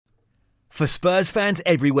For Spurs fans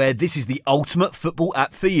everywhere, this is the ultimate football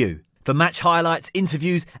app for you. For match highlights,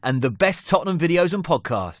 interviews, and the best Tottenham videos and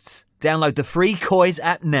podcasts. Download the free Koiz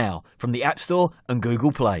app now from the App Store and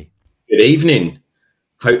Google Play. Good evening.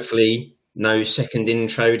 Hopefully, no second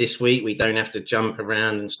intro this week. We don't have to jump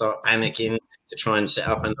around and start panicking to try and set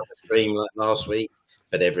up another stream like last week.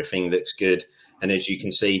 But everything looks good. And as you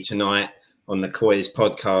can see tonight on the Koiz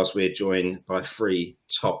podcast, we're joined by three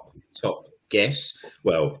top guests.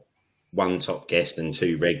 Well, one top guest and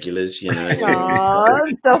two regulars, you know.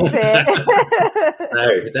 Oh, stop it. So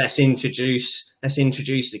let's introduce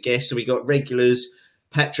the guests. So we got regulars.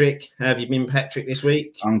 Patrick, how have you been, Patrick, this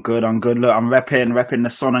week? I'm good. Look, I'm repping the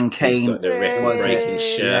Son and Kane. He's got the record-breaking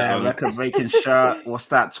shirt on. Record-breaking shirt. What's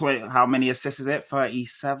that? 20? How many assists is it?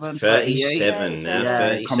 37? 37 now. Yeah,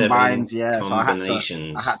 37 combined. Yeah,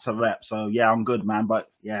 combinations. So I had to rep. So yeah, I'm good, man.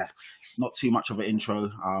 But yeah, not too much of an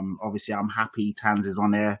intro. Obviously, I'm happy Tans is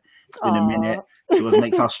on there. It's been a minute. It always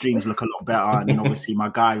makes our streams look a lot better. And then obviously my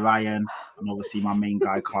guy Ryan, and obviously my main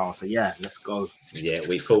guy Carl. So yeah, let's go. Yeah,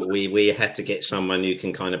 we thought we had to get someone who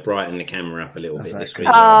can kind of brighten the camera up a little bit this week.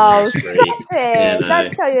 Oh, stop it.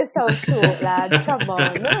 Don't sell yourself short, lads. Come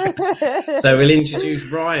on. So we'll introduce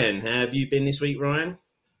Ryan. How have you been this week, Ryan?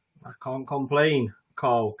 I can't complain,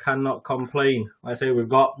 Carl. Cannot complain. Like I say, we've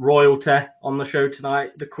got royalty on the show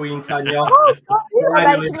tonight. The Queen Tanya. Oh,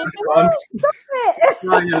 finally back on. Stop it.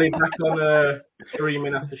 Finally back on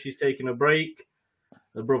streaming after she's taken a break.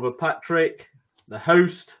 The brother Patrick, the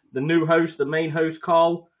host, the new host, the main host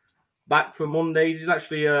Carl, back for Mondays. He's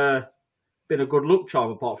actually been a good luck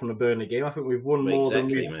charm apart from the Burnley game. I think we've won more than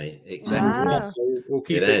we... mate. Exactly. Wow. So we'll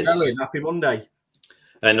keep it going. Happy Monday.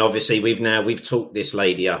 And obviously we've talked this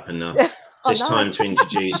lady up enough. So it's time to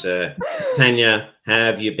introduce her. Tanya, how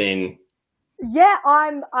have you been? Yeah,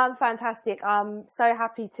 I'm fantastic. I'm so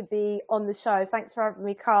happy to be on the show. Thanks for having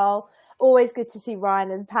me, Carl. Always good to see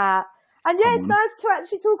Ryan and Pat. And yeah, it's nice to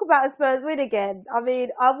actually talk about a Spurs win again. I mean,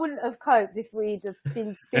 I wouldn't have coped if we'd have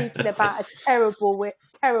been speaking about a terrible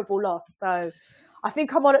loss. So I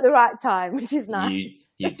think I'm on at the right time, which is nice.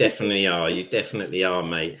 You definitely are. You definitely are,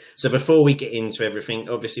 mate. So before we get into everything,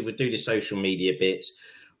 obviously we'll do the social media bits.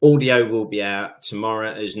 Audio will be out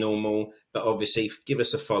tomorrow as normal, but obviously give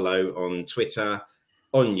us a follow on Twitter,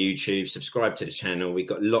 on YouTube, subscribe to the channel. We've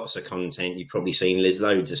got lots of content. You've probably seen there's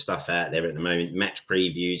loads of stuff out there at the moment. Match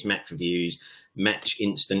previews, match reviews, match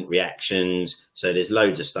instant reactions. So there's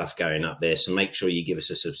loads of stuff going up there. So make sure you give us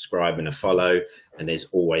a subscribe and a follow. And there's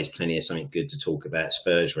always plenty of something good to talk about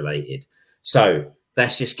Spurs related. So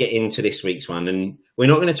let's just get into this week's one. And we're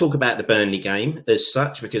not going to talk about the Burnley game as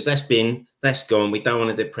such, because that's gone. We don't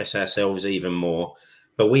want to depress ourselves even more.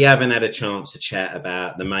 But we haven't had a chance to chat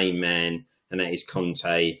about the main man, and that is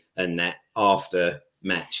Conte, and that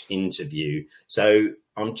after-match interview. So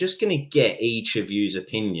I'm just going to get each of you's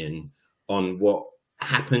opinion on what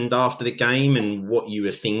happened after the game and what you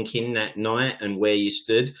were thinking that night and where you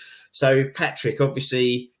stood. So, Patrick,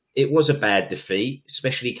 obviously, it was a bad defeat,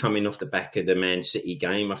 especially coming off the back of the Man City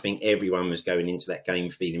game. I think everyone was going into that game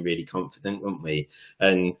feeling really confident, weren't we?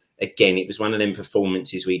 And again, it was one of them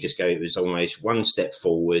performances we just go, it was almost one step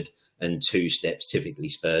forward and two steps, typically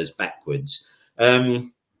Spurs, backwards.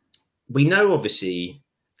 We know, obviously,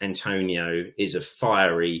 Antonio is a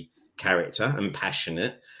fiery character and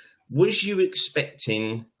passionate. Was you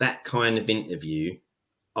expecting that kind of interview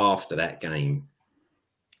after that game?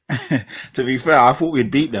 To be fair, I thought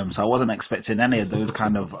we'd beat them, so I wasn't expecting any of those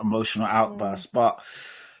kind of emotional outbursts. But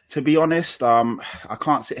to be honest, I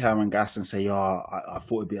can't sit here and gas and say, I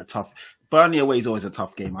thought it'd be a tough... Burnley away is always a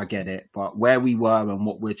tough game, I get it. But where we were and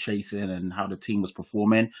what we're chasing and how the team was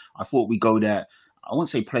performing, I thought we'd go there. I wouldn't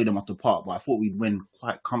say play them off the park, but I thought we'd win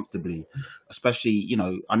quite comfortably. Especially, you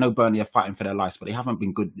know, I know Burnley are fighting for their lives, but they haven't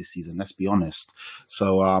been good this season, let's be honest.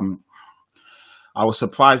 So, I was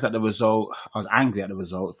surprised at the result. I was angry at the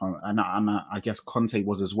result, and I guess Conte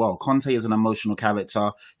was as well. Conte is an emotional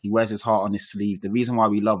character. He wears his heart on his sleeve. The reason why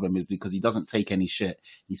we love him is because he doesn't take any shit.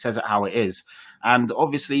 He says it how it is. And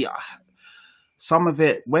obviously, some of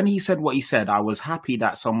it, when he said what he said, I was happy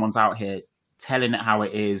that someone's out here telling it how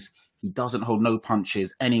it is. He doesn't hold no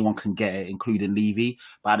punches. Anyone can get it, including Levy.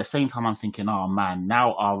 But at the same time, I'm thinking, oh man,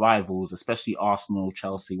 now our rivals, especially Arsenal,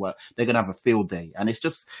 Chelsea, they're going to have a field day. And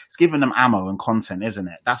it's giving them ammo and content, isn't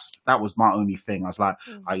it? That was my only thing. I was like,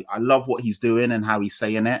 I love what he's doing and how he's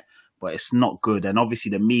saying it, but it's not good. And obviously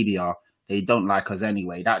the media, they don't like us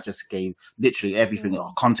anyway. That just gave literally everything.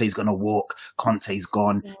 Oh, Conte's going to walk. Conte's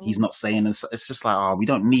gone. He's not saying this. It's just like, we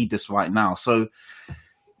don't need this right now. So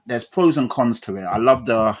there's pros and cons to it. I love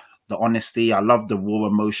the the honesty. I love the raw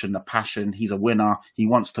emotion, the passion. He's a winner. He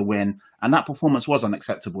wants to win. And that performance was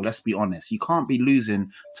unacceptable. Let's be honest. You can't be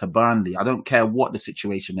losing to Burnley. I don't care what the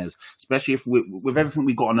situation is, especially if with everything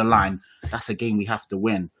we got on the line, that's a game we have to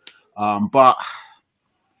win. But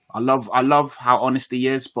I love how honest he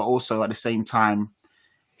is, but also at the same time,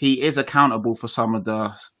 he is accountable for some of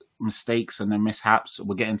the mistakes and the mishaps.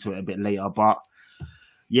 We'll get into it a bit later, but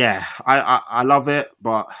yeah, I love it.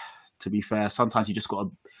 But to be fair, sometimes you just got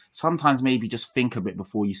to, sometimes maybe just think a bit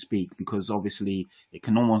before you speak, because obviously it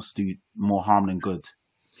can almost do more harm than good.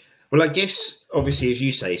 Well, I guess, obviously, as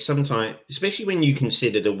you say, sometimes, especially when you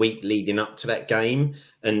consider the week leading up to that game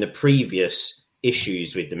and the previous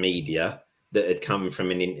issues with the media that had come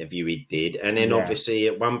from an interview he did. And then obviously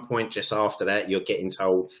at one point just after that, you're getting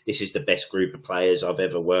told this is the best group of players I've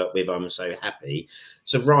ever worked with. I'm so happy.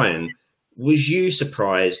 So Ryan, was you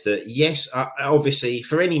surprised that, yes, obviously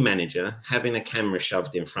for any manager, having a camera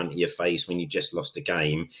shoved in front of your face when you just lost a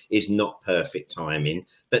game is not perfect timing.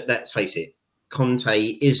 But let's face it,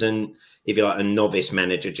 Conte isn't, if you're like, a novice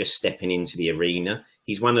manager just stepping into the arena.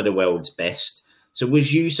 He's one of the world's best. So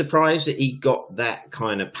was you surprised that he got that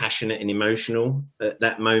kind of passionate and emotional at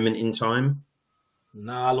that moment in time?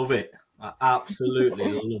 No, I love it. I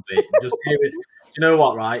absolutely love it. Just hear it. You know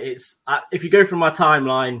what, right? It's if you go through my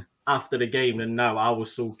timeline after the game, then no, I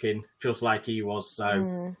was sulking just like he was.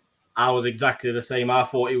 So I was exactly the same. I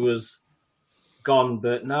thought he was gone,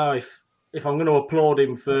 but no, if I'm going to applaud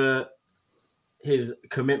him for his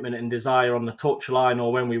commitment and desire on the touchline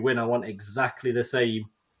or when we win, I want exactly the same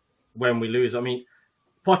when we lose. I mean,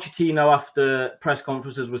 Pochettino after press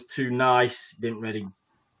conferences was too nice, didn't really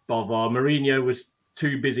bother. Mourinho was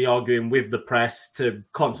too busy arguing with the press to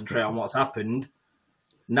concentrate on what's happened.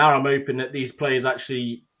 Now I'm hoping that these players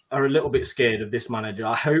actually are a little bit scared of this manager.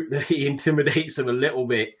 I hope that he intimidates them a little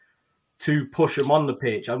bit to push them on the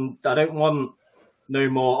pitch. I don't want no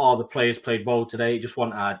more, the players played well today. I just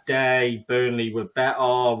want our day. Burnley were better.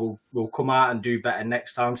 We'll come out and do better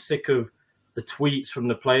next time. Sick of the tweets from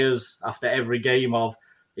the players after every game of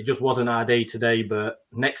it just wasn't our day today, but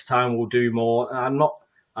next time we'll do more. I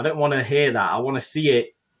don't want to hear that. I want to see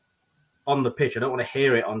it on the pitch. I don't want to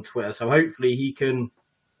hear it on Twitter. So hopefully he can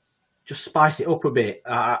just spice it up a bit.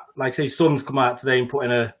 Like I say, Son's come out today and put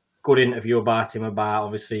in a good interview about him, about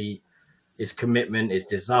obviously his commitment, his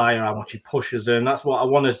desire, how much he pushes them. That's what I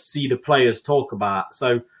want to see the players talk about.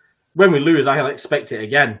 So when we lose, I expect it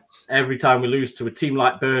again. Every time we lose to a team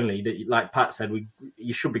like Burnley, that, like Pat said,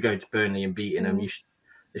 you should be going to Burnley and beating them.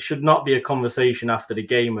 There should not be a conversation after the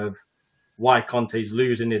game of why Conte's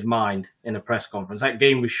losing his mind in a press conference. That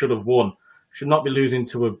game we should have won. Should not be losing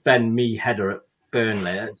to a Ben Mee header at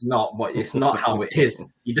Burnley. It's not how it is.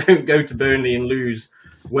 You don't go to Burnley and lose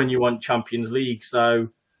when you want Champions League. So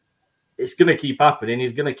it's going to keep happening.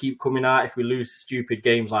 He's going to keep coming out if we lose stupid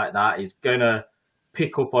games like that. He's going to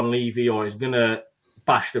pick up on Levy, or he's going to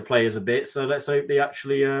bash the players a bit. So let's hope they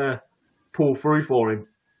actually pull through for him.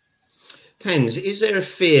 Tens, is there a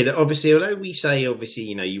fear that obviously, although we say obviously,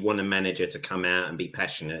 you want a manager to come out and be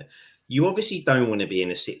passionate, you obviously don't want to be in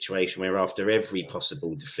a situation where after every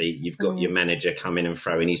possible defeat, you've got your manager coming and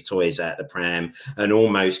throwing his toys out the pram and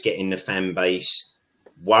almost getting the fan base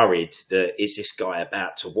worried that is this guy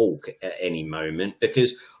about to walk at any moment?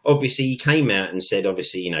 Because obviously he came out and said,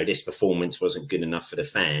 obviously, this performance wasn't good enough for the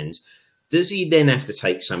fans. Does he then have to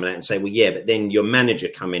take some of that and say, well, yeah, but then your manager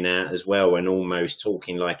coming out as well and almost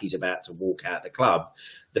talking like he's about to walk out the club?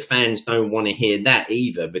 The fans don't want to hear that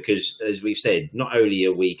either, because as we've said, not only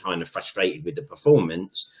are we kind of frustrated with the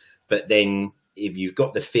performance, but then if you've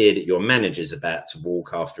got the fear that your manager's about to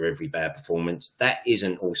walk after every bad performance, that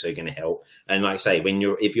isn't also going to help. And like I say,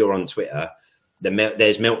 if you're on Twitter,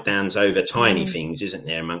 there's meltdowns over tiny things, isn't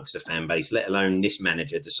there, amongst the fan base, let alone this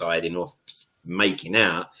manager deciding or making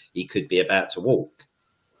out he could be about to walk.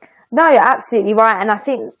 No, you're absolutely right. And I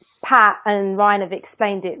think Pat and Ryan have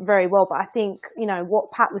explained it very well. But I think,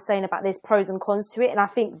 what Pat was saying about there's pros and cons to it. And I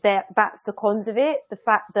think that's the cons of it. The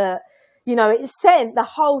fact that, it sent the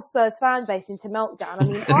whole Spurs fan base into meltdown. I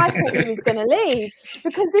mean, I thought he was going to leave,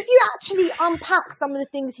 because if you actually unpack some of the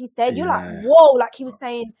things he said, you're like, whoa, like he was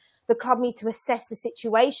saying the club need to assess the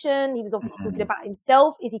situation. He was obviously talking about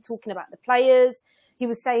himself. Is he talking about the players? He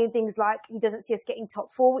was saying things like he doesn't see us getting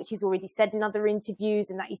top 4, which he's already said in other interviews,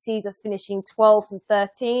 and that he sees us finishing 12th and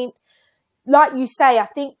 13th. Like you say, I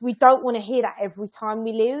think we don't want to hear that every time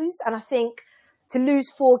we lose. And I think to lose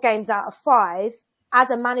 4 games out of 5, as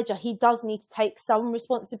a manager, he does need to take some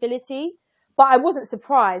responsibility. But I wasn't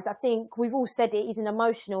surprised. I think we've all said it. He's an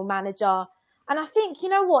emotional manager. And I think, you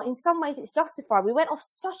know what, in some ways it's justified. We went off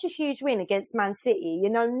such a huge win against Man City. You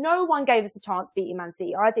know, no one gave us a chance beating Man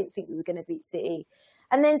City. I didn't think we were going to beat City.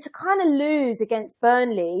 And then to kind of lose against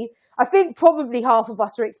Burnley, I think probably half of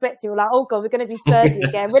us were expecting, we're like, oh God, we're going to be Spursy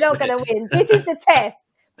again. We're not going to win. This is the test.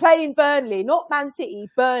 Playing Burnley, not Man City,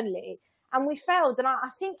 Burnley. And we failed. And I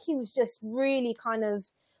think he was just really kind of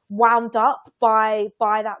wound up by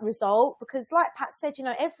that result. Because like Pat said, you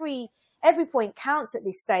know, every point counts at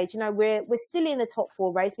this stage. You know, we're still in the top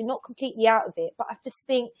 4 race. We're not completely out of it. But I just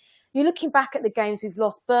think you're looking back at the games we've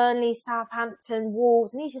lost, Burnley, Southampton,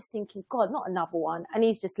 Wolves, and he's just thinking, God, not another one. And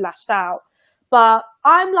he's just lashed out. But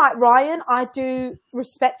I'm like Ryan. I do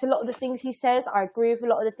respect a lot of the things he says. I agree with a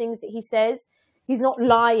lot of the things that he says. He's not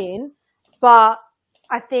lying. But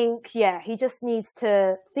I think, he just needs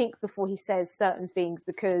to think before he says certain things,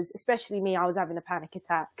 because especially me, I was having a panic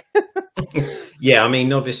attack. Yeah, I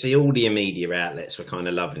mean, obviously all the media outlets were kind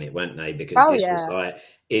of loving it, weren't they? Because was like,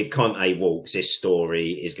 if Conte walks, this story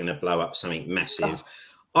is going to blow up something massive.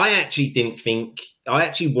 I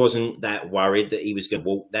actually wasn't that worried that he was going to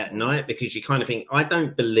walk that night, because you kind of think, I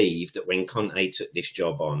don't believe that when Conte took this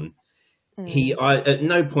job on, at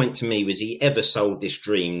no point to me was he ever sold this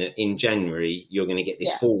dream that in January you're going to get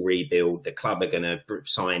this full rebuild, the club are going to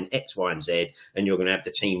sign X, Y and Z, and you're going to have the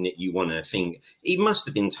team that you want to think. He must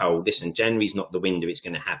have been told, listen, January's not the window it's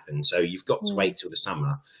going to happen, so you've got to wait till the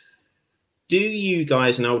summer. Do you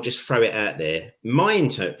guys, and I'll just throw it out there, my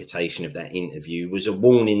interpretation of that interview was a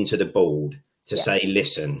warning to the board to say,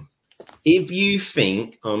 listen, if you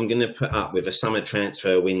think I'm going to put up with a summer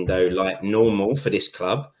transfer window like normal for this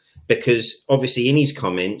club, because obviously in his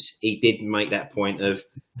comments, he did make that point of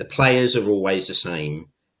the players are always the same.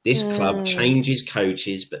 This club changes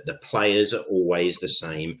coaches, but the players are always the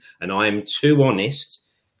same. And I'm too honest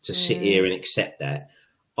to sit here and accept that.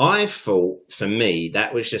 I thought, for me,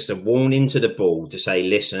 that was just a warning to the board to say,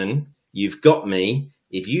 listen, you've got me.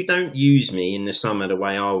 If you don't use me in the summer the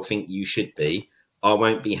way I think you should be, I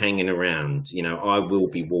won't be hanging around. You know, I will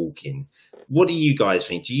be walking. What do you guys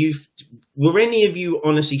think? Were any of you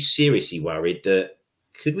honestly, seriously worried that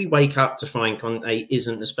could we wake up to find Conte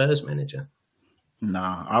isn't the Spurs manager? No,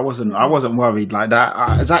 I wasn't worried like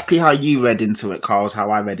that. Exactly how you read into it, Carl, is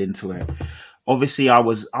how I read into it. Obviously, I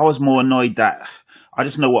was more annoyed that I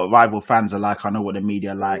just know what rival fans are like. I know what the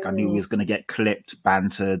media are like. I knew we was going to get clipped,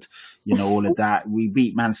 bantered, you know, all of that. We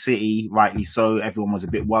beat Man City, rightly so. Everyone was a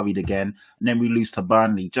bit worried again. And then we lose to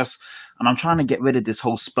Burnley. And I'm trying to get rid of this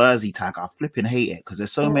whole Spursy tag. I flipping hate it because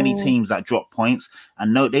there's so many teams that drop points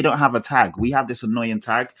and no, they don't have a tag. We have this annoying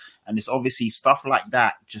tag, and it's obviously stuff like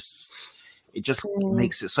that. It just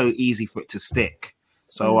makes it so easy for it to stick.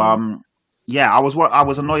 So, I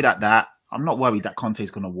was annoyed at that. I'm not worried that Conte's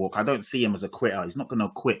going to walk. I don't see him as a quitter. He's not going to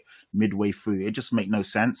quit midway through. It just makes no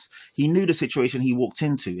sense. He knew the situation he walked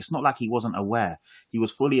into. It's not like he wasn't aware. He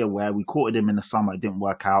was fully aware. We courted him in the summer. It didn't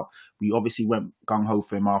work out. We obviously went gung-ho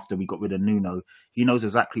for him after we got rid of Nuno. He knows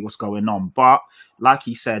exactly what's going on. But like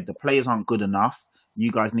he said, the players aren't good enough.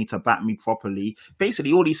 You guys need to back me properly.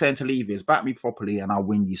 Basically, all he's saying to Levy is back me properly and I'll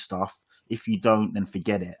win you stuff. If you don't, then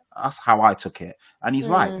forget it. That's how I took it. And he's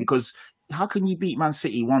right, because how can you beat Man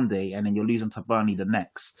City one day and then you're losing to Burnley the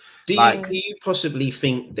next? Do you possibly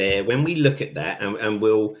think there, when we look at that, and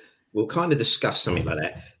we'll kind of discuss something like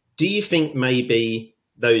that, do you think maybe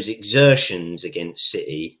those exertions against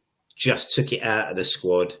City just took it out of the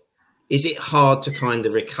squad? Is it hard to kind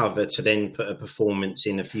of recover to then put a performance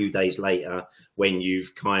in a few days later when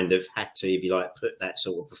you've kind of had to, if you like, put that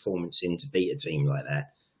sort of performance in to beat a team like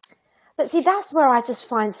that? But see, that's where I just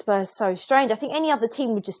find Spurs so strange. I think any other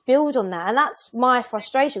team would just build on that. And that's my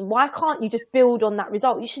frustration. Why can't you just build on that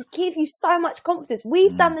result? You should give you so much confidence.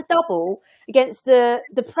 We've done the double against the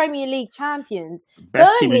Premier League champions.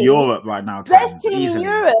 Best team in Europe right now. Best team in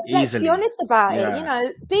Europe. Let's be honest about it. You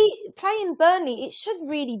know, playing Burnley, it should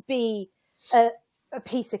really be a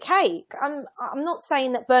piece of cake. I'm not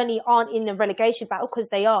saying that Burnley aren't in the relegation battle, because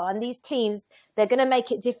they are. And these teams, they're going to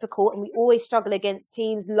make it difficult. And we always struggle against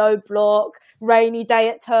teams, low block, rainy day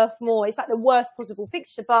at Turf Moor. It's like the worst possible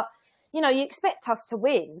fixture. But, you know, you expect us to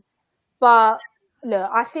win. But look,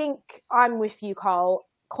 I think I'm with you, Carl.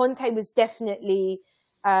 Conte was definitely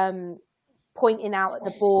pointing out at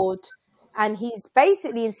the board. And he's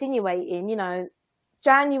basically insinuating, you know,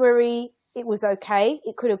 January, it was okay.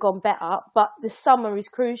 It could have gone better, but the summer is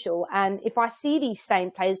crucial. And if I see these same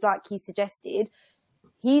players, like he suggested,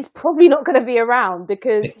 he's probably not going to be around,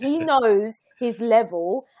 because he knows his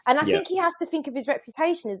level. And I think he has to think of his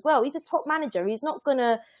reputation as well. He's a top manager. He's not going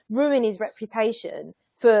to ruin his reputation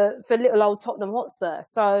for little old Tottenham Hotspur.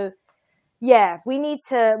 So, Yeah, we need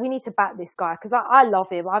to back this guy because I love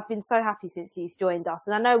him. I've been so happy since he's joined us,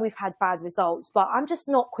 and I know we've had bad results, but I'm just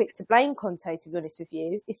not quick to blame Conte. To be honest with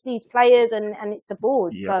you, it's these players and it's the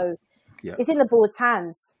board, so it's in the board's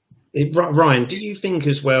hands. Ryan, do you think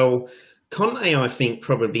as well? Conte, I think,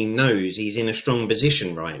 probably knows he's in a strong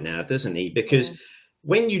position right now, doesn't he? Because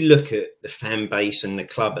when you look at the fan base and the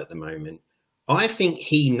club at the moment, I think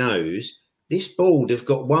he knows this board have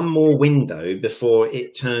got one more window before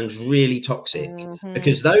it turns really toxic.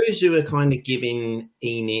 Because those who are kind of giving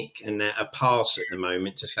ENIC and that a pass at the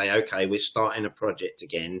moment to say, okay, we're starting a project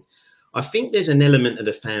again, I think there's an element of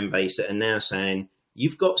the fan base that are now saying,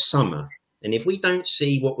 you've got summer. And if we don't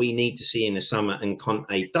see what we need to see in the summer and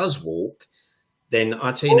Conte does walk, then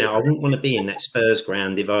I tell you now, I wouldn't want to be in that Spurs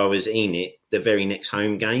ground if I was ENIC the very next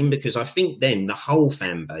home game, because I think then the whole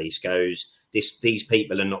fan base goes, these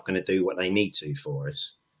people are not going to do what they need to for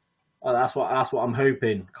us. Well, that's what I'm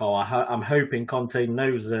hoping, Cole. I'm hoping Conte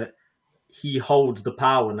knows that he holds the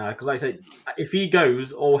power now. Because, like I said, if he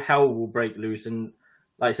goes, all hell will break loose, and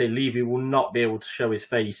like I say, Levy will not be able to show his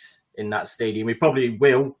face in that stadium. He probably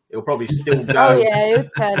will. He'll probably still go. Oh yeah, he'll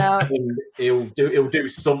turn out. He'll do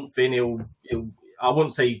something. He'll. I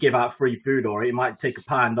wouldn't say give out free food, or he might take a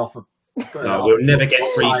pound off of. No, we'll never get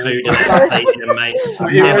free food in that stadium, mate.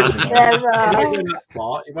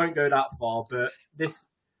 It won't go that far, but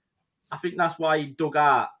I think that's why he dug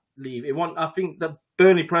out Levy. I think the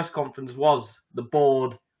Burnley press conference was the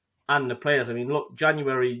board and the players. I mean, look,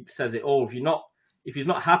 January says it all. If he's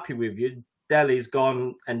not happy with you, Dele's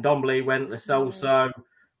gone, and Ndombele went, Lo Celso.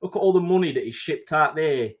 Look at all the money that he's shipped out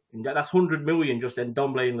there. That's 100 million just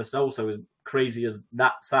Ndombele and Lo Celso, as crazy as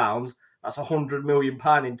that sounds. That's £100 million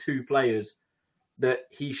in two players that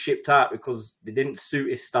he shipped out because they didn't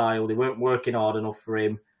suit his style. They weren't working hard enough for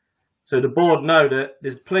him. So the board know that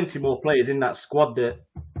there's plenty more players in that squad that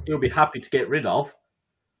he'll be happy to get rid of.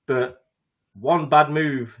 But one bad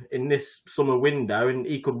move in this summer window and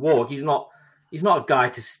he could walk. He's not a guy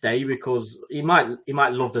to stay, because he might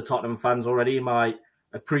love the Tottenham fans already. He might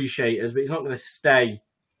appreciate us, but he's not going to stay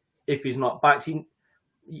if he's not backed.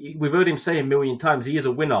 We've heard him say a million times he is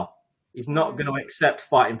a winner. He's not going to accept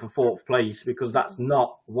fighting for fourth place, because that's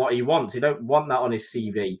not what he wants. He don't want that on his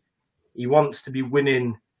CV. He wants to be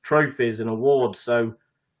winning trophies and awards. So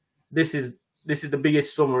this is the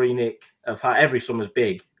biggest summer, Nick, of how every summer's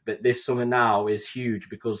big, but this summer now is huge,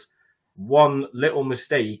 because one little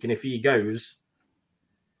mistake, and if he goes,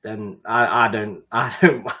 then I don't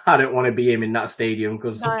want to be him in that stadium,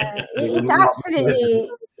 because it's absolutely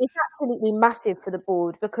massive for the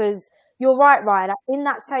board, because you're right, Ryan. In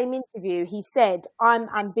that same interview, he said, I'm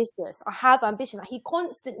ambitious. I have ambition. He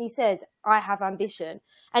constantly says, I have ambition.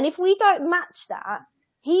 And if we don't match that,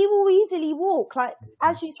 he will easily walk. Like,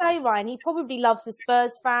 as you say, Ryan, he probably loves the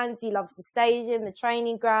Spurs fans. He loves the stadium, the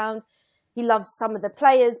training ground. He loves some of the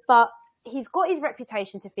players, but he's got his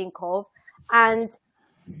reputation to think of. And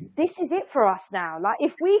this is it for us now. Like,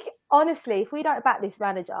 if we don't back this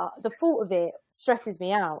manager, the thought of it stresses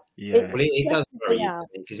me out. Yeah, it does worry you,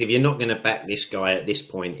 because if you're not going to back this guy at this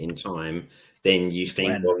point in time, then you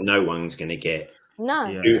think, well, no one's going to get. No.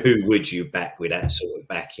 Who would you back with that sort of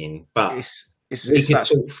backing? But we can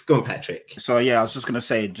talk. Go on, Patrick. So I was just going to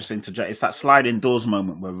say, just interject. It's that sliding doors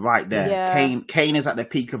moment. We're right there. Yeah. Kane is at the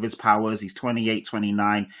peak of his powers. He's 28,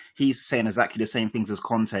 29. He's saying exactly the same things as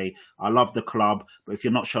Conte. I love the club, but if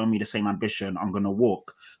you're not showing me the same ambition, I'm going to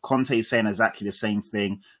walk. Conte is saying exactly the same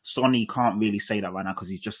thing. Sonny can't really say that right now because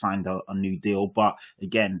he's just signed a new deal. But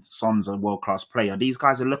again, Son's a world-class player. These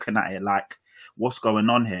guys are looking at it like, what's going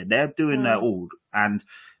on here? They're doing their all, and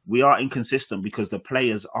we are inconsistent because the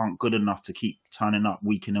players aren't good enough to keep turning up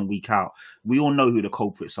week in and week out. We all know who the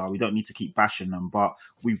culprits are. We don't need to keep bashing them, but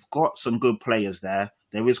we've got some good players there.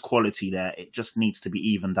 There is quality there. It just needs to be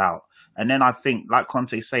evened out. And then I think, like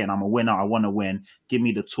Conte's saying, I'm a winner. I want to win. Give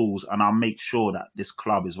me the tools and I'll make sure that this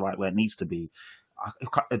club is right where it needs to be.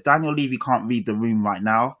 If Daniel Levy can't read the room right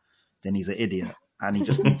now, then he's an idiot. And he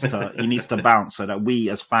just needs to bounce so that we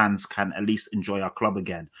as fans can at least enjoy our club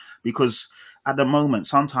again. Because at the moment,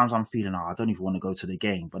 sometimes I'm feeling, I don't even want to go to the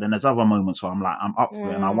game. But then there's other moments where I'm like, I'm up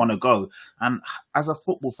for it and I want to go. And as a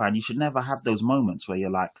football fan, you should never have those moments where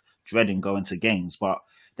you're like dreading going to games. But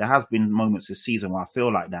there has been moments this season where I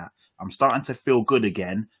feel like that. I'm starting to feel good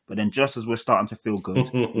again, but then just as we're starting to feel good,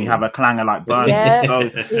 we have a clanger like Burnley. Yeah, so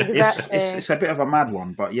exactly. it's a bit of a mad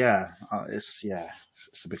one, but it's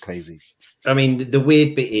a bit crazy. I mean, the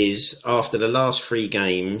weird bit is after the last 3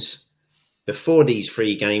 games, before these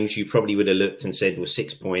 3 games, you probably would have looked and said, well,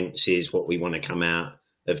 6 points is what we want to come out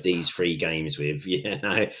of these 3 games with.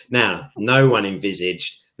 Now, no one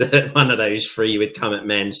envisaged that one of those three would come at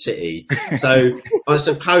Man City. So I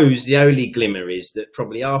suppose the only glimmer is that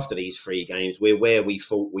probably after these 3 games, we're where we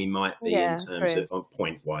thought we might be in terms of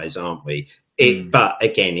point-wise, aren't we? But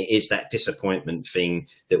again, it is that disappointment thing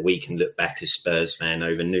that we can look back as Spurs fan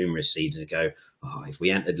over numerous seasons and go, oh, if we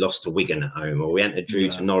hadn't lost to Wigan at home, or we hadn't drew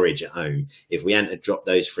to Norwich at home, if we hadn't dropped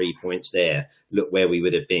those 3 points there, look where we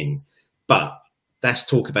would have been. But let's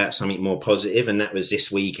talk about something more positive, and that was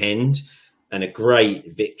this weekend, and a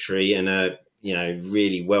great victory and a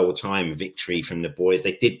really well-timed victory from the boys.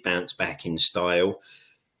 They did bounce back in style.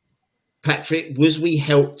 Patrick, was we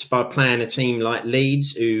helped by playing a team like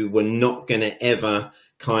Leeds, who were not going to ever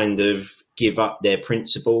kind of give up their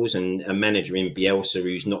principles, and a manager in Bielsa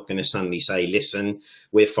who's not going to suddenly say, listen,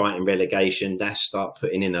 we're fighting relegation, let's start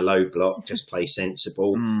putting in a low block, just play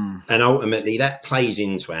sensible. And ultimately that plays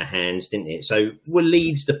into our hands, didn't it? So were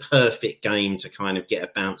Leeds the perfect game to kind of get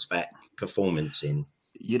a bounce back performance in?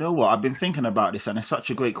 You know what? I've been thinking about this, and it's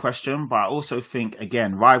such a great question. But I also think,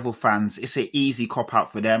 again, rival fans, it's an easy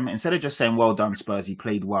cop-out for them. Instead of just saying, well done, Spurs, you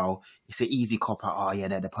played well, it's an easy cop-out. Oh, yeah,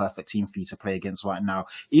 they're the perfect team for you to play against right now.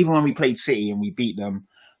 Even when we played City and we beat them,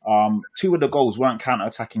 2 of the goals weren't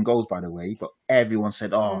counter-attacking goals, by the way, but everyone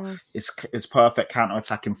said, it's perfect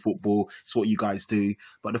counter-attacking football. It's what you guys do.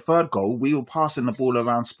 But the 3rd goal, we were passing the ball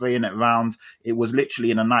around, spraying it around. It was literally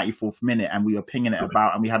in the 94th minute, and we were pinging it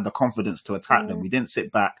about, and we had the confidence to attack them. We didn't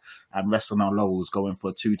sit back and rest on our laurels going for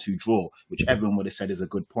a 2-2 draw, which everyone would have said is a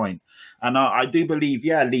good point. And I do believe,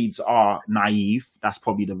 Leeds are naive. That's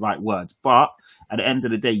probably the right word. But at the end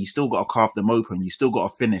of the day, you still got to carve them open. You still got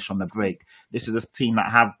to finish on the break. This is a team that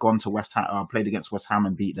have gone to West Ham, played against West Ham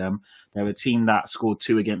and beat them. They're a team that scored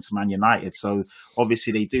 2 against Man United. So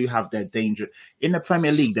obviously they do have their danger. In the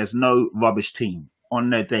Premier League, there's no rubbish team. On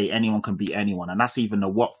their day, anyone can beat anyone. And that's even the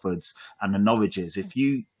Watfords and the Norwiches. If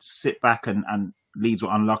you sit back and Leeds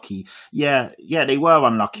were unlucky. Yeah, they were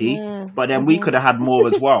unlucky, but then we could have had more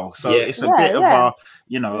as well. So it's a bit of a,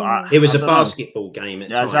 it was a basketball game at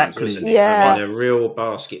times, exactly. Wasn't it? I mean, a real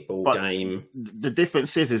basketball game. The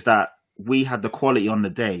difference is that we had the quality on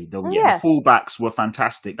the day. The fullbacks were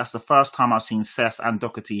fantastic. That's the first time I've seen Cess and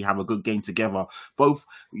Doherty have a good game together. Both,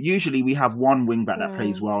 usually we have one wing-back that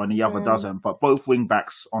plays well and the other doesn't, but both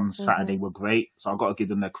wing-backs on Saturday were great, so I've got to give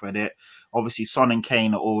them their credit. Obviously, Son and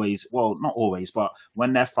Kane are always, well, not always, but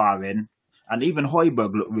when they're firing, and even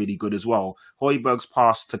Højbjerg looked really good as well. Højbjerg's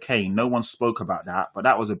pass to Kane, no one spoke about that, but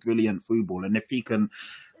that was a brilliant through ball. And if he can...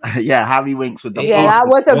 Harry Winks with the pass. That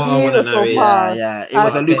was a beautiful pass. It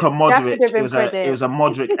was a Luka Modric. It was a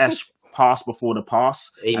Modric-esque pass before the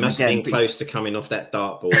pass. He must have been close to coming off that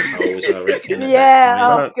dartboard holes, I reckon.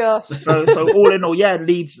 Gosh. So all in all,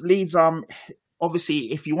 Leeds.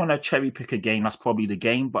 Obviously, if you want to cherry pick a game, that's probably the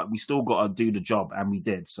game. But we still got to do the job, and we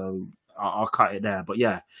did. So I'll cut it there. But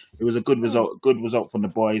it was a good result. Good result from the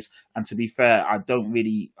boys. And to be fair, I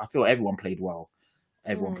feel everyone played well.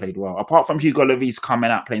 Everyone played well, apart from Hugo Lloris coming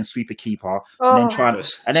out playing sweeper keeper and then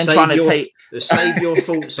trying to take. Save your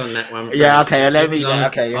thoughts on that one.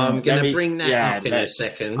 I'm going to bring that up in a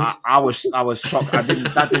second. I was shocked.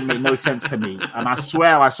 That didn't make no sense to me, and I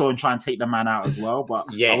swear I saw him try and take the man out as well. But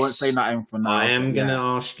I won't say nothing for now. I am going to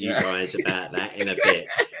ask you guys about that in a bit.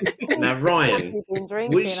 Now, Ryan,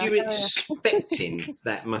 was you expecting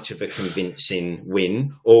that much of a convincing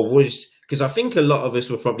win, or was? Because I think a lot of us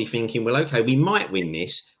were probably thinking, well, okay, we might win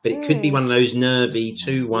this, but it could be one of those nervy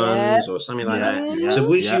 2-1s or something like that. Yeah. So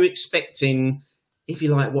was you expecting, if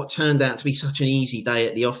you like, what turned out to be such an easy day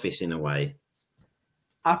at the office in a way?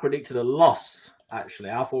 I predicted a loss,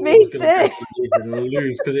 actually. I thought we were going to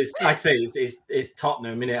lose because it's, like I say, it's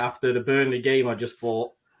Tottenham, innit? After the Burnley game, I just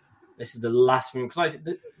thought, this is the last thing. Because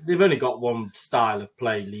they've only got one style of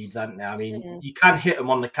play, Leeds, haven't they? I mean, you can hit them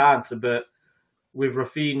on the counter, but with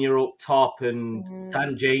Rafinha up top and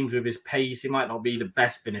Dan James with his pace, he might not be the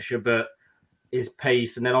best finisher, but his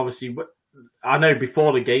pace. And then obviously, I know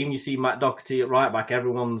before the game, you see Matt Doherty at right back,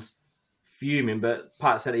 everyone's fuming, but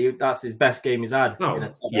Pat said that's his best game he's had. He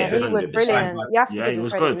was brilliant. He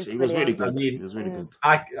was good. He was really good. He was really good.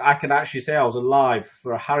 I can actually say I was alive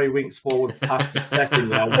for a Harry Winks forward pass to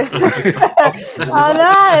Sessegnon. I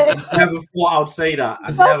know. I never thought I would say that.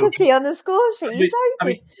 Doherty on the score sheet. You joking? I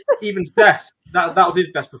mean, even Sess, that was his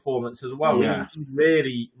best performance as well. Yeah. He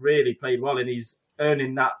really, really played well, and he's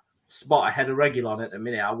earning that spot ahead of Reguilon at the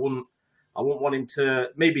minute. I wouldn't want him to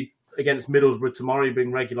maybe against Middlesbrough tomorrow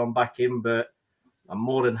bring Reguilon back in, but I'm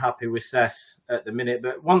more than happy with Cess at the minute.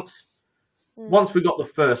 But once we got the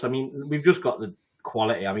first, I mean, we've just got the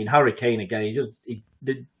quality. I mean, Harry Kane again.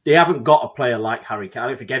 They haven't got a player like Harry Kane. I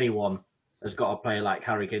don't think anyone has got a player like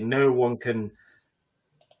Harry Kane. No one can.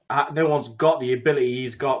 no one's got the ability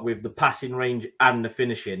he's got with the passing range and the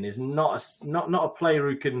finishing. Is not a player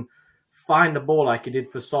who can find the ball like he did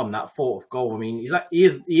for Son, that fourth goal. I mean, he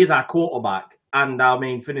is our quarterback and our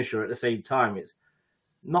main finisher at the same time. It's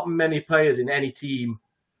not many players in any team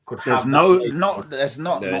could have. There's no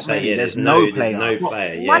player.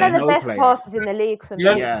 Yeah. One of the best passes in the league for me.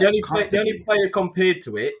 The only player compared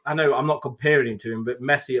to it, I know I'm not comparing him to him, but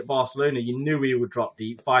Messi at Barcelona, you knew he would drop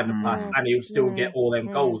deep, find the pass, and he would still get all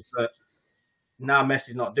them goals. But now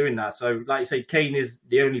Messi's not doing that. So, like you say, Kane is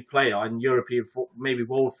the only player in European, maybe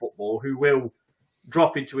world football, who will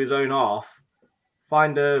drop into his own half,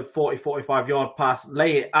 find a 40, 45-yard pass,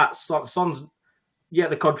 lay it at Son's. Yeah,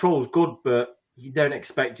 the control's good, but you don't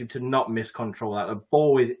expect him to not miss control. That the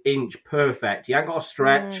ball is inch perfect. He ain't got to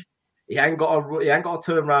stretch. He ain't got to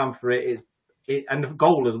turn around for it. And the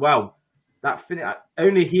goal as well. That finish,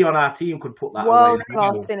 only he on our team could put that world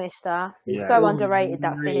class finish. There, so underrated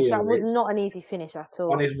that really finish. That was not an easy finish at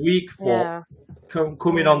all. On his weak foot,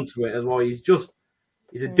 coming onto it as well.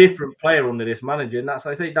 He's a different player under this manager, and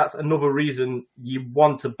that's another reason you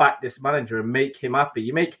want to back this manager and make him happy.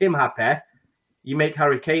 You make him happy, you make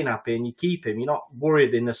Harry Kane happy, and you keep him. You're not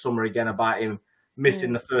worried in the summer again about him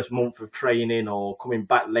missing the first month of training or coming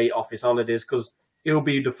back late off his holidays, because he'll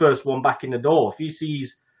be the first one back in the door. If he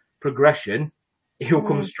sees progression, he'll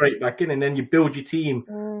come straight back in, and then you build your team.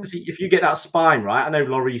 If you get that spine right, I know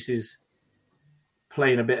Lloris is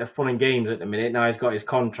playing a bit of fun and games at the minute. Now he's got his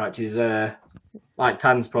contract. He's like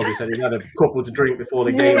Tan's probably said, he's had a couple to drink before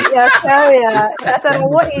the game. Yeah, I don't know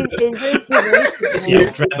what he's been drinking. It's the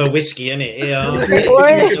old drab of whiskey, isn't it?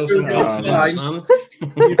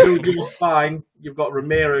 You build your spine. You've got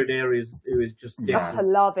Romero there, who is just different. I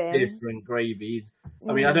love him. Different gravies.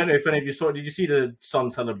 I mean, I don't know if any of you saw. Did you see the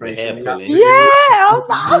Son celebration? Yeah, I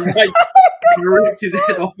was like, he ripped his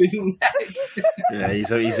head off his neck. Yeah,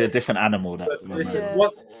 he's a different animal.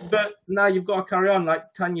 But now you've got to carry on.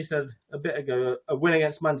 Like Tanya said a bit ago, a win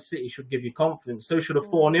against Man City should give you confidence. So should a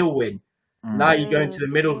 4-0 win. Now you go into the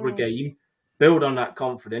Middlesbrough game, build on that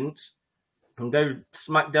confidence, and go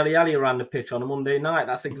smack Dele Alli around the pitch on a Monday night.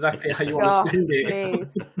 That's exactly how you want to spend it.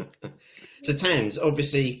 So Tans,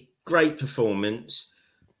 obviously, great performance.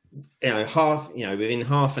 Within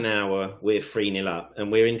half an hour, we're 3-0 up,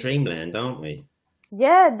 and we're in dreamland, aren't we?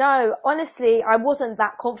 Yeah, no, honestly, I wasn't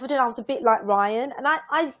that confident. I was a bit like Ryan. And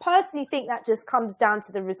I personally think that just comes down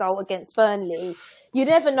to the result against Burnley. You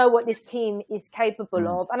never know what this team is capable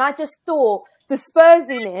of. And I just thought the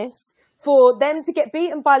Spursiness, for them to get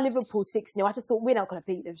beaten by Liverpool 6-0, I just thought we're not going to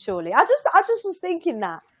beat them, surely. I just was thinking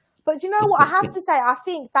that. But you know what? I have to say, I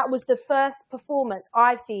think that was the first performance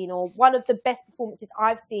I've seen, or one of the best performances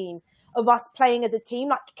I've seen of us playing as a team.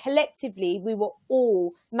 Like, collectively, we were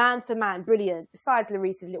all man for man brilliant, besides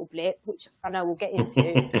Lloris's little blip, which I know we'll get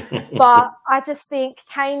into. But I just think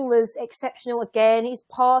Kane was exceptional again. His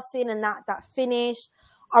passing and that finish.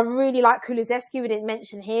 I really like Kulusevski. We didn't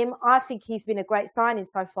mention him. I think he's been a great signing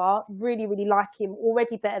so far. Really, really like him.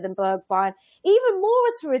 Already better than Bergwijn. Even more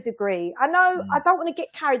to a degree. I know I don't want to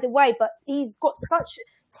get carried away, but he's got such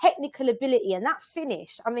technical ability, and that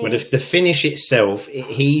finish. I mean, well, the finish itself,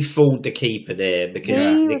 he fooled the keeper there,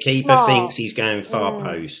 because the keeper thinks he's going far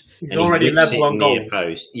post, he's and already he whips it level on near goal.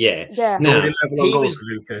 Post. Yeah. Now he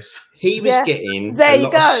was getting a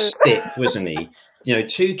lot of stick, wasn't he?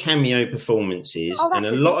 2 cameo performances, and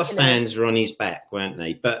a lot of fans were on his back, weren't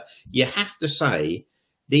they? But you have to say,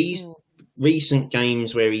 these recent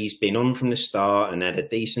games where he's been on from the start and had a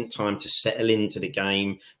decent time to settle into the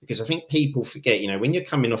game, because I think people forget, when you're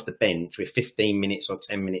coming off the bench with 15 minutes or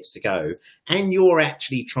 10 minutes to go, and you're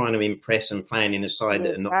actually trying to impress and playing in a side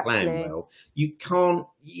that are not playing well, you can't,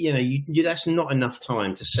 that's not enough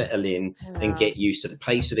time to settle in and get used to the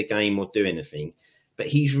pace of the game or do anything. But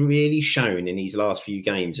he's really shown in these last few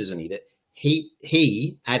games, isn't he, that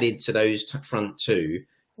he added to those front two,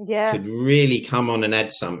 could really come on and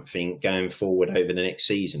add something going forward over the next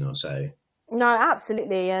season or so. No,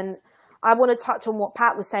 absolutely. And I want to touch on what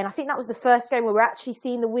Pat was saying. I think that was the first game where we're actually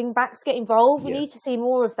seeing the wing backs get involved. We need to see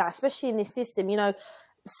more of that, especially in this system.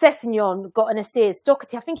 Sessegnon got an assist.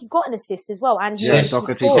 Doherty, I think he got an assist as well. And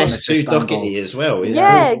Doherty as well. Wing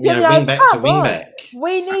back to wing back.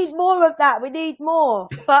 We need more of that. We need more.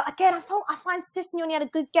 But again, I find Sessegnon, he had a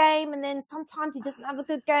good game, and then sometimes he doesn't have a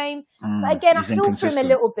good game. But again, I feel for him a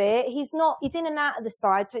little bit. He's in and out of the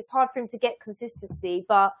side, so it's hard for him to get consistency.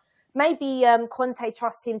 But maybe Conte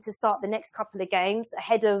trusts him to start the next couple of games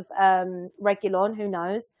ahead of Reguilon. Who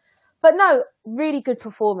knows? But no, really good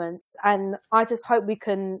performance. And I just hope we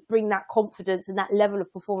can bring that confidence and that level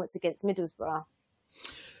of performance against Middlesbrough.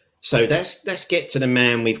 So let's get to the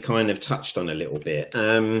man we've kind of touched on a little bit.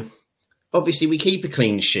 Obviously, we keep a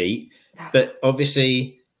clean sheet, but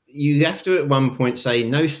obviously you have to at one point say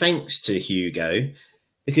no thanks to Hugo,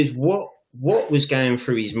 because what was going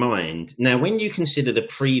through his mind? Now, when you consider the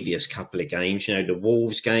previous couple of games, the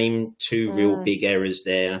Wolves game, 2 real big errors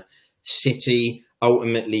there. City,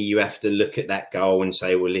 ultimately, you have to look at that goal and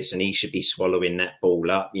say, well, listen, he should be swallowing that ball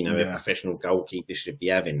up. A professional goalkeeper should be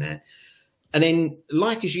having that. And then,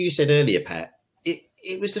 like as you said earlier, Pat,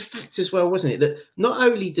 it was the fact as well, wasn't it, that not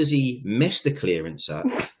only does he mess the clearance up,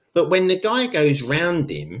 but when the guy goes round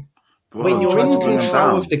him, when you're in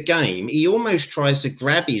control of the game, he almost tries to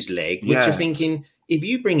grab his leg, which you're thinking, if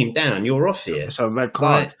you bring him down, you're off here. It's a red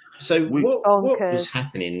card. What was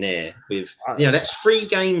happening there? With that's 3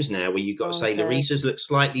 games now where you've got to say Lloris has looked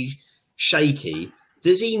slightly shaky.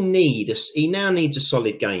 Does he need? He now needs a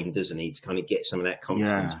solid game, doesn't he, to kind of get some of that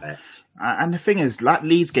confidence back? And the thing is, that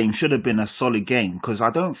Leeds game should have been a solid game, because I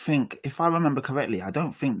don't think, if I remember correctly, I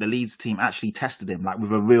don't think the Leeds team actually tested him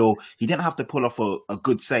with a real. He didn't have to pull off a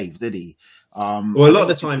good save, did he? Well, a lot of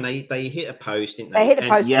the time they hit a post, didn't they? They hit a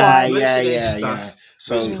post twice. Most of their stuff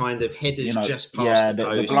was kind of headers just past the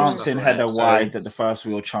post. The glancing header wide at the first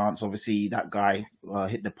real chance. Obviously, that guy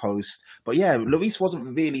hit the post. But Lloris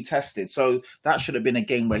wasn't really tested, so that should have been a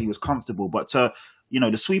game where he was comfortable. But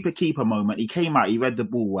the sweeper keeper moment, he came out, he read the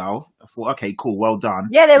ball well. I thought, okay, cool, well done.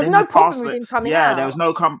 Yeah, there was no problem with him coming out. Yeah, there was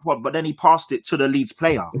no problem, but then he passed it to the Leeds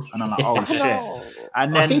player. And I'm like, oh, shit.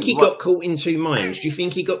 And then, I think he got caught in 2 minds. Do you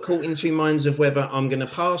think he got caught in 2 minds of whether I'm going to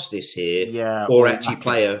pass this here or actually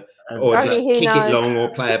play or just kick it long or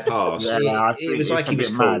play a pass? It was like he was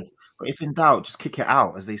caught. But if in doubt, just kick it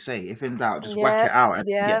out, as they say. If in doubt, just whack it out and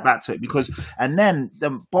get back to it. And then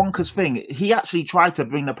the bonkers thing, he actually tried to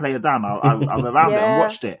bring the player down. I'm around it and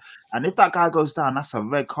watched it. And if that guy goes down, that's a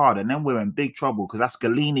red card. And then we're in big trouble, because that's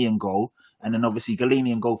Galini in goal. And then obviously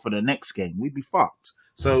Galini in goal for the next game. We'd be fucked.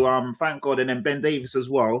 So thank God. And then Ben Davies as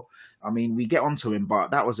well. I mean, we get onto him, but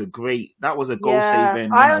that was a goal-saving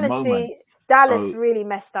moment. Dallas really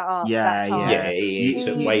messed that up. He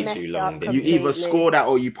took way too long. You either score that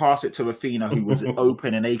or you pass it to Rafinha, who was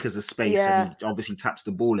open in acres of space, and he obviously taps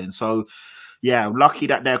the ball in. So, lucky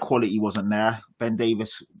that their quality wasn't there. Ben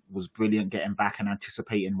Davies was brilliant getting back and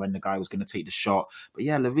anticipating when the guy was going to take the shot. But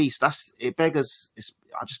Lloris, it beggars.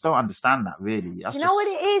 I just don't understand that, really. You know what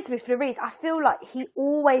it is with Lloris? I feel like he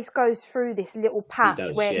always goes through this little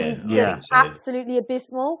patch where he's just absolutely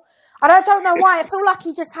abysmal. And I don't know why. I feel like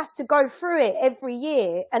he just has to go through it every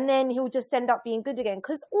year, and then he'll just end up being good again.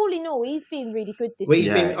 Because all in all, he's been really good this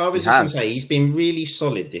season. I was just going to say, he's been really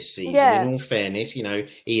solid this season. In all fairness,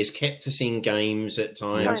 he has kept us in games at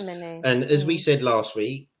times. So many. And as we said last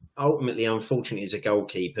week, ultimately, unfortunately, as a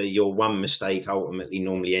goalkeeper, your one mistake ultimately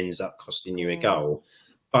normally ends up costing you a goal.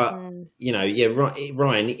 But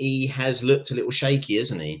Ryan, he has looked a little shaky,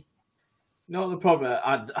 hasn't he? Not the problem.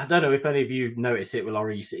 I don't know if any of you notice it with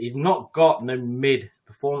Lloris. He's not got no mid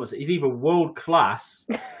performance. He's either world class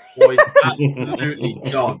or he's absolutely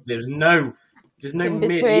dog. There's no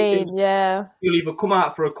mid. He'll either come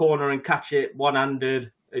out for a corner and catch it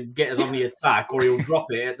one-handed and get us on the attack, or he'll drop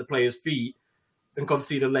it at the player's feet and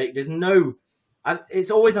concede a late. There's no. And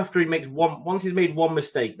it's always after he makes one. Once he's made one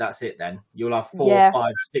mistake, that's it. Then you'll have 4,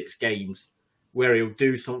 5, 6 games where he'll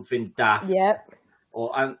do something daft. Yep.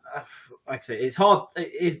 And like I say, it's hard.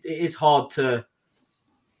 It is hard to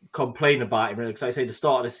complain about him, really, because like I say, the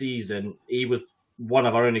start of the season, he was one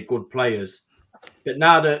of our only good players. But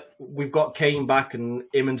now that we've got Kane back and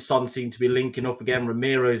him and Son seem to be linking up again,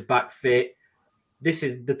 Ramiro's back fit, this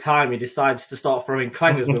is the time he decides to start throwing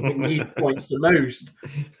clangers when we need points the most.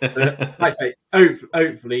 But like I say,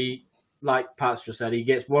 hopefully, like Pat's just said, he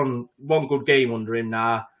gets one good game under him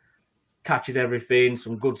now. Catches everything,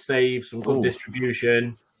 some good saves, some good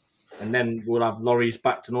distribution, and then we'll have Lloris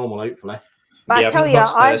back to normal, hopefully. But I tell you,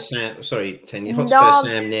 Hotspur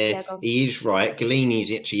Sam there, he is right.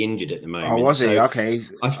 Galini's actually injured at the moment. Oh, was he? Okay.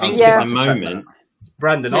 I think at the moment,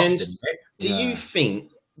 Brandon Austin. Do you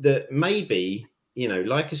think that maybe,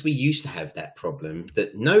 like as we used to have that problem,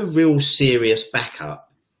 that no real serious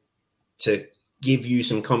backup to give you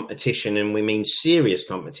some competition, and we mean serious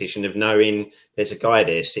competition of knowing there's a guy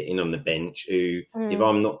there sitting on the bench who, if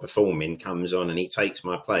I'm not performing, comes on and he takes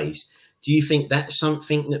my place. Do you think that's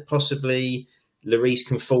something that possibly Lloris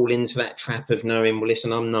can fall into that trap of knowing, well,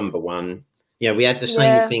 listen, I'm number one? We had the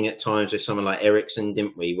same thing at times with someone like Eriksen,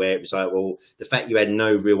 didn't we? Where it was like, well, the fact you had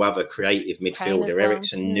no real other creative midfielder,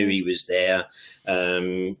 Eriksen knew he was there.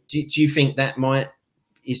 Do you think that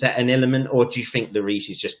is that an element, or do you think Lloris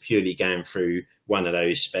is just purely going through one of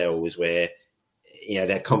those spells where,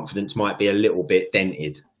 their confidence might be a little bit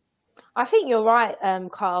dented? I think you're right,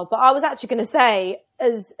 Carl. But I was actually going to say,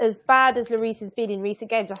 as bad as Lloris has been in recent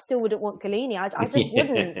games, I still wouldn't want Galini. I just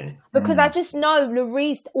wouldn't, because I just know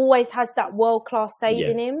Lloris always has that world class save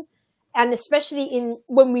in him, and especially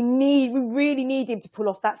when we really need him to pull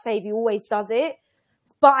off that save, he always does it.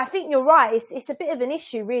 But I think you're right. It's a bit of an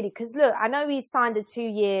issue, really, because look, I know he's signed a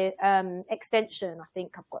 2-year extension. I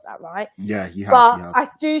think I've got that right. Yeah, you have. But you have. I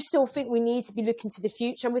do still think we need to be looking to the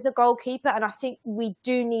future with a goalkeeper, and I think we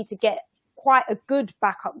do need to get quite a good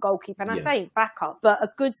backup goalkeeper. And I say backup, but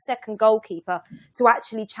a good second goalkeeper to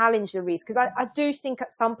actually challenge Lloris, because I do think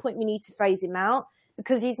at some point we need to phase him out,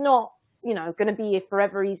 because he's not, going to be here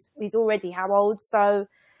forever. He's already how old? So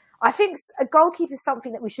I think a goalkeeper is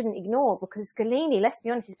something that we shouldn't ignore, because Galini, let's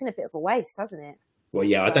be honest, he's been a bit of a waste, hasn't it? Well,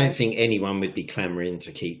 yeah, I don't think anyone would be clamouring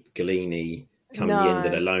to keep Galini come the end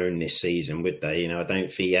of the loan this season, would they? I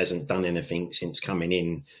don't think he hasn't done anything since coming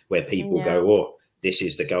in where people go, oh, this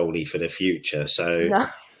is the goalie for the future. So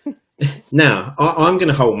now I'm going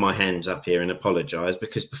to hold my hands up here and apologise,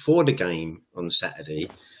 because before the game on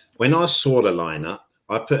Saturday, when I saw the lineup,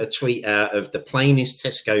 I put a tweet out of the plainest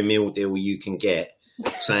Tesco meal deal you can get,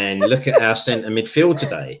 saying, look at our centre midfield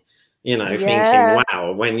today, thinking,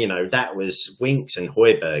 wow, when, that was Winks and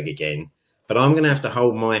Højbjerg again. But I'm going to have to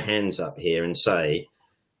hold my hands up here and say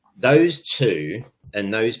those two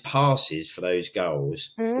and those passes for those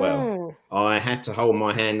goals, well, I had to hold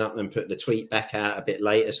my hand up and put the tweet back out a bit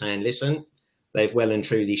later saying, listen, they've well and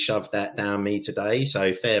truly shoved that down me today.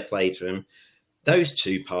 So fair play to them. Those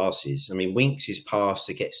two passes, I mean, Winks' pass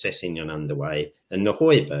to get Sessegnon underway, and the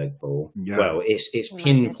Højbjerg ball, well, it's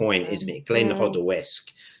pinpoint, isn't it? Glenn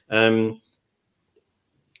Hoddle-esque. Do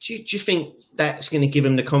you think that's going to give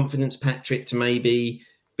him the confidence, Patrick, to maybe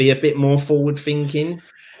be a bit more forward-thinking?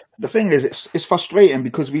 The thing is, it's frustrating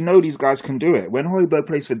because we know these guys can do it. When Højbjerg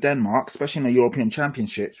plays for Denmark, especially in the European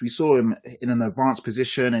Championships, we saw him in an advanced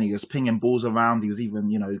position and he was pinging balls around. He was even,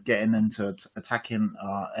 getting into attacking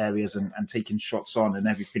areas and taking shots on and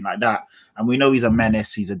everything like that. And we know he's a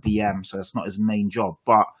menace, he's a DM, so it's not his main job.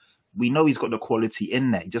 But we know he's got the quality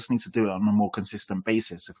in there. He just needs to do it on a more consistent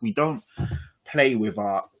basis. If we don't play with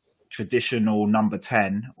our traditional number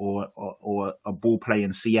 10 or a ball playing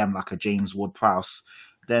CM like a James Ward-Prowse,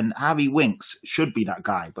 then Harry Winks should be that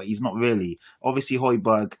guy, but he's not really. Obviously,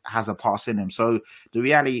 Højbjerg has a pass in him. So the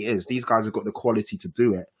reality is these guys have got the quality to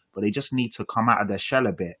do it, but they just need to come out of their shell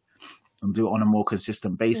a bit and do it on a more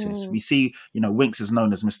consistent basis. We see, Winks is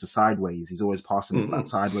known as Mr. Sideways. He's always passing it back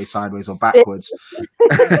sideways or backwards.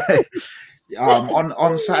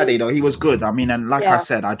 On Saturday, though, he was good. I mean, and like I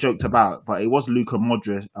said, I joked about, but it was Luka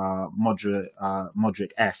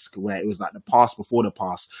Modric-esque, where it was like the pass before the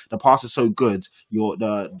pass. The pass is so good,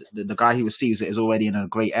 the guy who receives it is already in a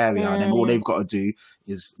great area, and then all they've got to do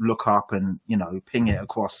is look up and, ping it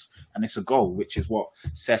across, and it's a goal, which is what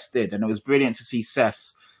Cess did. And it was brilliant to see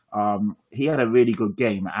Cess. He had a really good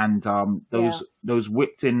game, and those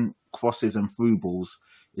whipped in crosses and through balls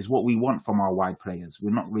is what we want from our wide players. We're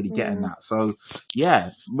not really getting that. So,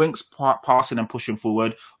 Winks passing and pushing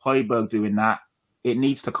forward, Højbjerg doing that. It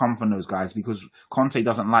needs to come from those guys because Conte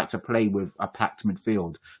doesn't like to play with a packed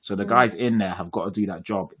midfield. So the guys in there have got to do that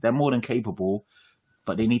job. They're more than capable,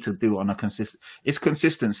 but they need to do it on a It's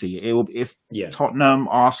consistency. If Tottenham,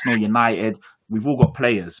 Arsenal, United, we've all got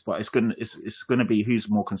players, but it's gonna be who's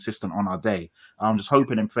more consistent on our day. I'm just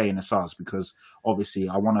hoping and praying it's us because obviously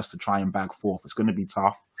I want us to try and bag fourth. It's going to be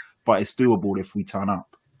tough, but it's doable if we turn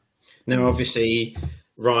up. Now, obviously,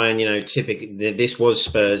 Ryan, typically this was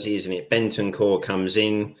Spursy, isn't it? Bentancur comes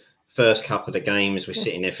in. First couple of games, we're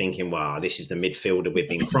sitting there thinking, wow, this is the midfielder we've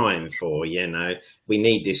been crying for. We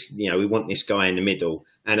need this, we want this guy in the middle.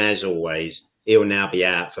 And as always, he'll now be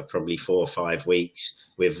out for probably 4 or 5 weeks.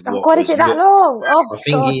 Is it that long? I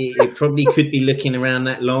think he probably could be looking around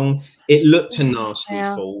that long. It looked a nasty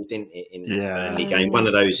fall, didn't it, in that Burnley game? One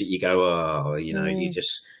of those that you go, you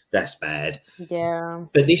just... That's bad. Yeah.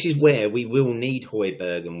 But this is where we will need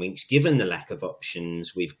Højbjerg and Winks, given the lack of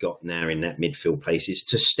options we've got now in that midfield places,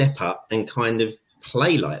 to step up and kind of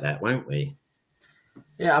play like that, won't we?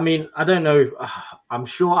 Yeah, I mean, I don't know. I'm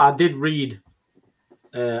sure I did read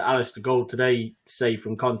Alistair Gold today say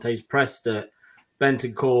from Conte's press that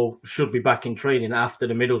Bentancur should be back in training after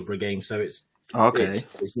the Middlesbrough game. So it's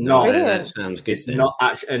it's not. No, that sounds good. It's not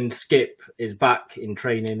actually, and Skip is back in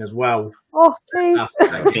training as well. Oh, please!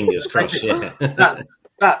 Fingers crossed. Yeah,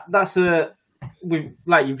 that's a.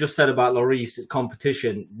 Like you've just said about Lloris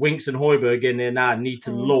competition. Winks and Højbjerg in there now need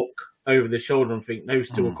to look over the shoulder and think those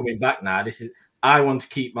two are coming back now. I want to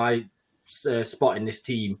keep my spot in this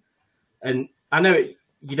team, and I know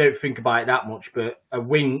you don't think about it that much, but a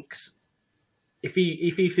Winks, if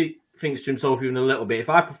he thinks to himself even a little bit, if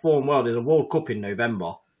I perform well, there's a World Cup in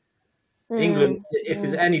November. England, if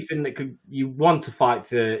there's anything that you want to fight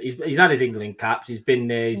for, he's had his England caps, he's been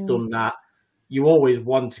there, he's done that. You always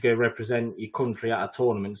want to go represent your country at a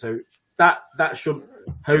tournament. So that should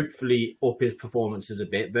hopefully up his performances a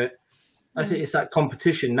bit. But it's that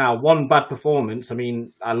competition now. One bad performance. I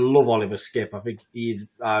mean, I love Oliver Skipp. I think he's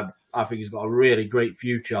got a really great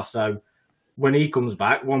future. So when he comes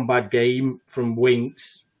back, one bad game from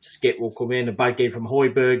Winks, Skipp will come in. A bad game from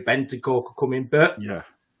Højbjerg, Bentancur could come in. But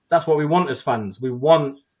that's what we want as fans. We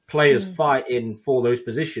want players fighting for those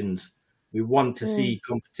positions. We want to see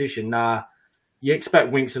competition. Now, you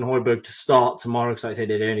expect Winks and Højbjerg to start tomorrow because, like I said,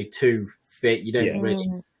 they're only 2 fit. You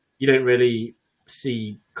don't really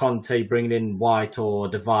see Conte bringing in White or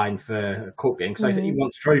Devine for a cup game because, like I said, he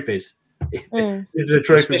wants trophies. This is a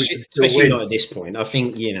trophy, especially not at this point. I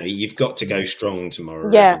think you've got to go strong tomorrow.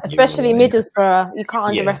 Yeah, especially Middlesbrough. You can't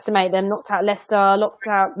underestimate them. Knocked out Leicester, knocked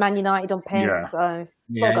out Man United on pens.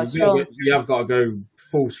 Yeah. So you have got to go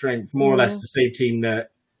full strength, more or less the same team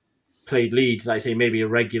that played Leeds. Like I say, maybe a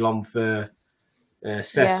Reguilon for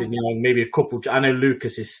Sessegnon, maybe a couple. I know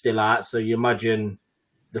Lucas is still out, so you imagine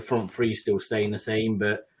the front three still staying the same.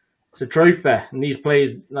 But it's a trophy, and these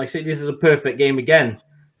players, like I say, this is a perfect game again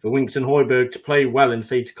for Winks and Højbjerg to play well and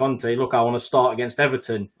say to Conte, look, I want to start against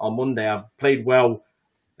Everton on Monday. I've played well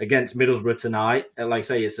against Middlesbrough tonight. And like I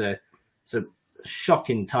say, it's a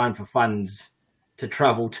shocking time for fans to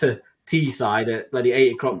travel to Teesside at bloody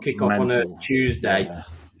 8 o'clock kickoff on a Tuesday. Yeah.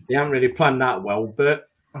 They haven't really planned that well, but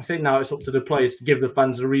I think now it's up to the players to give the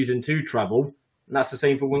fans a reason to travel. And that's the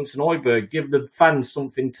same for Winks and Højbjerg. Give the fans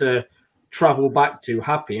something to travel back to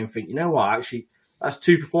happy and think, you know what, actually, that's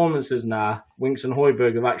 2 performances now. Winks and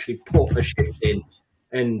Højbjerg have actually put a shift in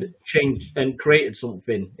and changed and created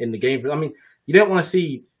something in the game. I mean, you don't want to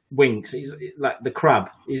see Winks. He's like the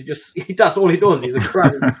crab. That's all he does. He's a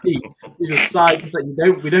crab. He's a side.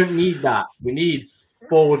 We don't need that. We need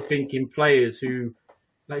forward-thinking players who,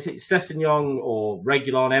 like I say, Sessegnon or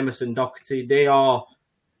Reguilon, Emerson, Doherty, they are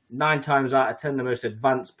 9 times out of 10 the most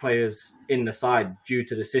advanced players in the side due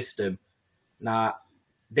to the system. Now,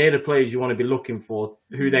 they're the players you want to be looking for,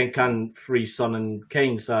 who then can free Son and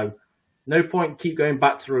Kane. So no point keep going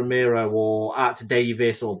back to Romero or out to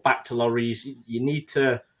Davis or back to Lloris. You need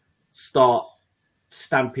to start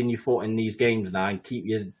stamping your foot in these games now and keep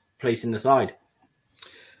your place in the side.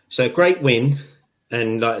 So great win.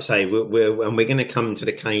 And like I say, we're going to come to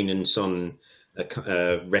the Kane and Son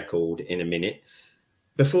record in a minute.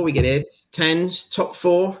 Before we get here, Tans, top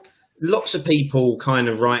 4. Lots of people kind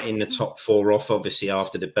of writing the top 4 off, obviously,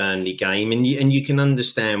 after the Burnley game. And you can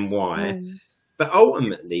understand why. But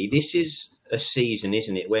ultimately, this is a season,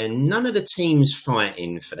 isn't it, where none of the teams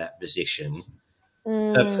fighting for that position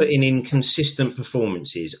are putting in consistent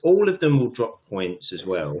performances. All of them will drop points as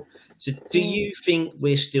well. So do you think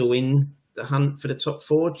we're still in the hunt for the top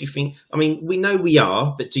 4? Do you think, I mean, we know we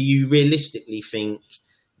are, but do you realistically think,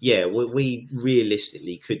 we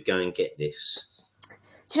realistically could go and get this?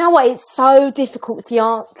 Do you know what? It's so difficult to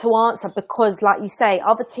answer because, like you say,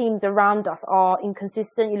 other teams around us are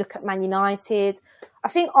inconsistent. You look at Man United. I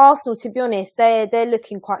think Arsenal, to be honest, they're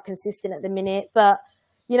looking quite consistent at the minute. But,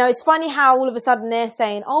 it's funny how all of a sudden they're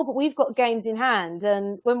saying, oh, but we've got games in hand.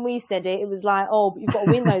 And when we said it, it was like, oh, but you've got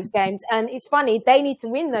to win those games. And it's funny, they need to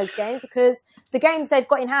win those games because the games they've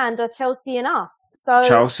got in hand are Chelsea and us. So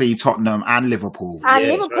Chelsea, Tottenham and Liverpool. And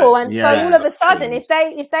Liverpool. Right. And so all of a sudden, if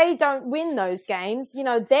they don't win those games,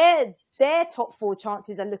 their top 4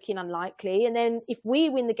 chances are looking unlikely. And then if we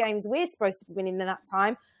win the games we're supposed to be winning in that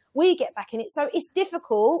time, we get back in it. So it's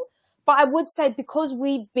difficult. But I would say because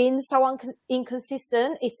we've been so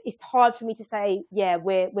inconsistent, it's hard for me to say,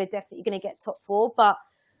 we're definitely going to get top 4. But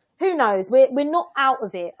who knows? We're not out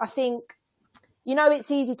of it. I think, it's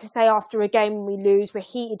easy to say after a game when we lose, we're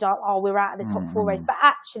heated up, we're out of the top 4 race. But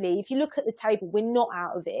actually, if you look at the table, we're not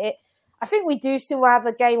out of it. I think we do still have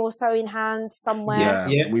a game or so in hand somewhere.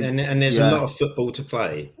 Yeah, and there's a lot of football to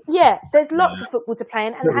play. Yeah, there's lots of football to play.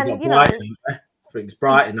 And Brighton, I think it's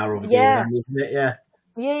Brighton our other game, isn't it? Yeah.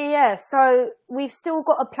 Yeah. So we've still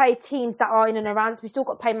got to play teams that are in and around us. We've still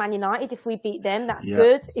got to play Man United. If we beat them, that's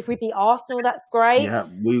good. If we beat Arsenal, that's great. Yeah,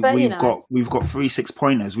 we've got 3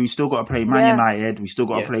 6-pointers. We've still got to play Man United. We've still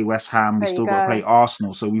got to play West Ham. We've still got to play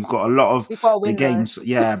Arsenal. So we've got a lot of the games. Those.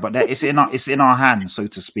 Yeah, but it's in our hands, so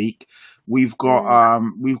to speak. We've still got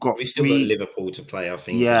Liverpool to play, I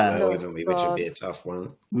think, as well, haven't we? Which would be a tough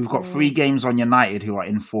one. We've got 3 games on United, who are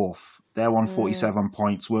in 4th. They're on 47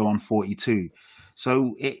 points. We're on 42.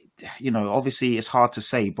 So obviously it's hard to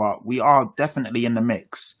say, but we are definitely in the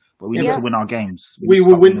mix. but we need to win our games. We'll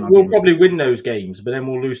probably win those games, but then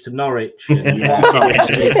we'll lose to Norwich. There we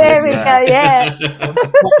go. Yeah.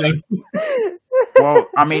 Well,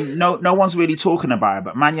 I mean, no one's really talking about it,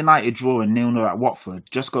 but Man United drawing 0-0 at Watford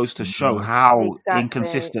just goes to show how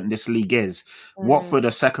inconsistent this league is. Watford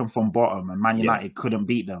are second from bottom, and Man United couldn't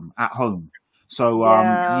beat them at home.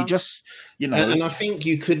 So you just, and I think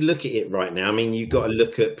you could look at it right now. I mean, you've got to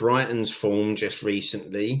look at Brighton's form just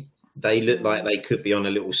recently. They look like they could be on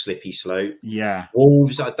a little slippy slope. Yeah.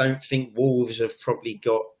 Wolves, I don't think Wolves have probably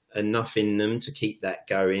got enough in them to keep that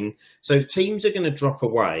going. So teams are going to drop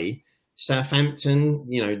away. Southampton,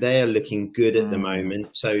 they're looking good at the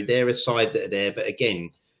moment. So they're a side that are there. But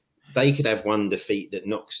again, they could have one defeat that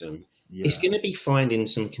knocks them. Yeah. It's going to be finding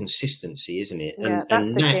some consistency, isn't it? Yeah,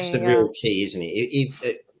 and that's the real key, isn't it? If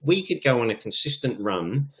we could go on a consistent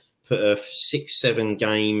run, put a 6-7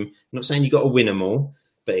 game, I'm not saying you've got to win them all,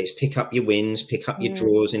 but it's pick up your wins, pick up your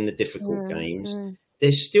draws in the difficult games.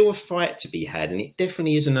 There's still a fight to be had, and it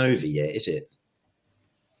definitely isn't over yet, is it?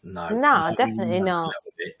 No, definitely not.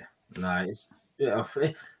 No,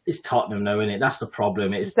 it's Tottenham, though, isn't it? That's the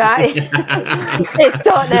problem. It's Tottenham.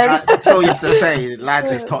 That's all you have to say,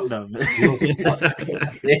 lads. It's Tottenham.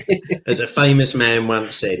 As a famous man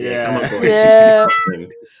once said, come on, boys.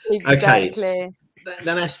 Exactly. Okay,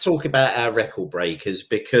 then let's talk about our record breakers,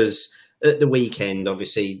 because at the weekend,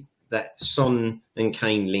 obviously, that Son and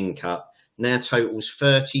Kane link up now totals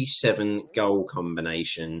 37 goal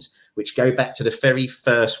combinations, which go back to the very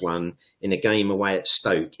first one in a game away at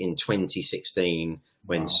Stoke in 2016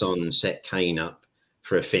 when Son set Kane up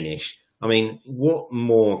for a finish. I mean, what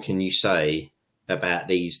more can you say about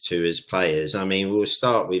these two as players? I mean, we'll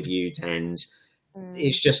start with you, Tans.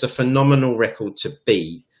 It's just a phenomenal record to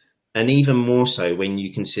beat, and even more so when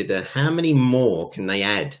you consider how many more can they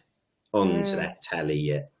add on to that tally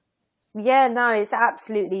yet. Yeah, no, it's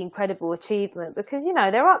absolutely incredible achievement because,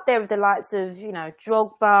 they're up there with the likes of,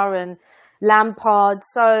 Drogba and Lampard.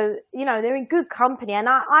 So, they're in good company. And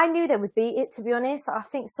I knew they would beat it, to be honest. I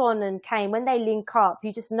think Son and Kane, when they link up,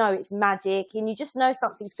 you just know it's magic and you just know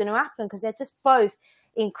something's going to happen because they're just both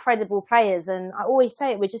incredible players. And I always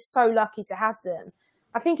say it, we're just so lucky to have them.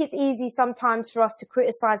 I think it's easy sometimes for us to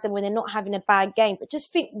criticise them when they're not having a bad game, but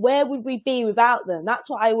just think, where would we be without them? That's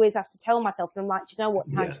what I always have to tell myself. And I'm like, do you know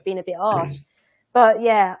what, time's been a bit harsh. But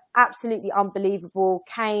yeah, absolutely unbelievable.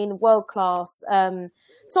 Kane, world class. Son,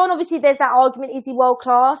 obviously, there's that argument, is he world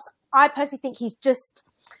class? I personally think he's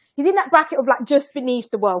in that bracket of just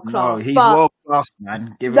beneath the world class. No, he's world class,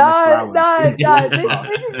 man. Give him his flowers.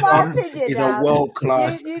 This is my opinion. He's a world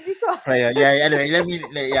class player. Yeah.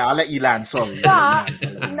 Anyway, I'll let you land. Sorry. But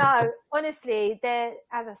no, honestly,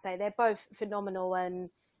 as I say, they're both phenomenal,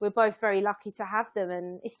 and we're both very lucky to have them.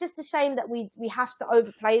 And it's just a shame that we have to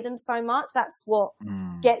overplay them so much. That's what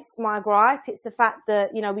gets my gripe. It's the fact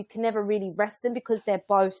that we can never really rest them because they're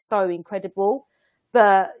both so incredible.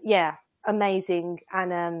 But yeah. Amazing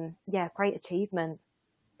and great achievement.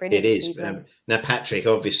 Brilliant. It is. Now, Patrick,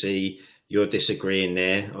 obviously you're disagreeing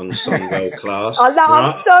there on Son world class. Oh no,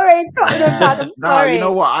 right? I'm sorry. I'm no, sorry. You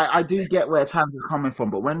know what? I do get where Tams is coming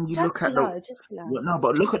from, but when you look at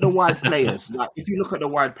look at the wide players. Like if you look at the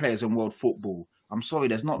wide players in world football, I'm sorry,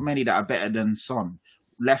 there's not many that are better than Son.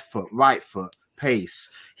 Left foot, right foot,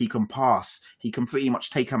 pace. He can pass. He can pretty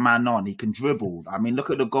much take a man on. He can dribble. I mean, look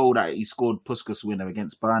at the goal that he scored, Puskas winner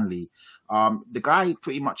against Burnley. The guy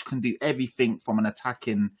pretty much can do everything from an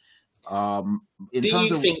attacking. Do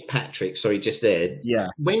you think, Patrick? Sorry, just there. Yeah.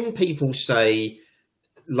 When people say,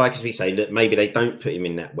 like as we say, that maybe they don't put him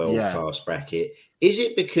in that world class bracket, is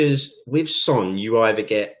it because with Son you either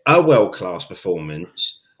get a world class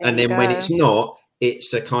performance, and then when it's not,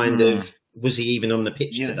 it's a kind of. Was he even on the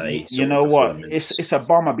pitch today? You know what? It's a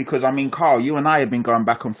bummer because, I mean, Carl, you and I have been going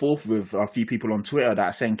back and forth with a few people on Twitter that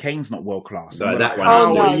are saying Kane's not world class. No, that one.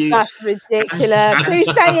 Oh, no, that's ridiculous.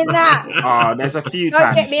 Who's saying that? There's a few Don't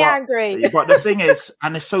times. Don't get me angry. But the thing is,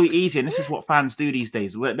 and it's so easy, and this is what fans do these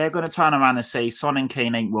days, they're going to turn around and say Son and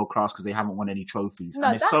Kane ain't world class because they haven't won any trophies. No,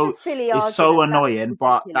 and it's that's so, a silly argument. It's so annoying,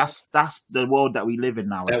 but that's the world that we live in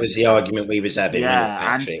now. That was the argument we was having.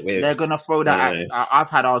 Patrick, and they're going to throw that I've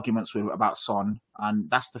had arguments about Son. And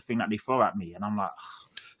that's the thing that they throw at me. And I'm like,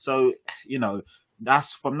 so,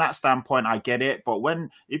 that's from that standpoint, I get it. But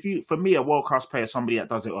for me, a world-class player is somebody that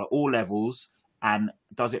does it at all levels and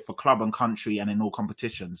does it for club and country and in all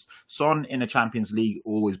competitions. Son in the Champions League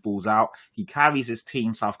always balls out. He carries his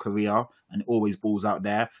team, South Korea, and always balls out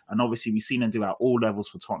there. And obviously, we've seen him do it at all levels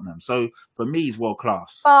for Tottenham. So for me, he's world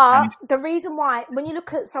class. But the reason why, when you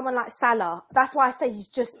look at someone like Salah, that's why I say he's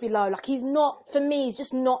just below. Like, he's not, for me, he's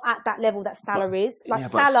just not at that level that Salah is. Like,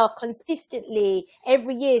 Salah consistently,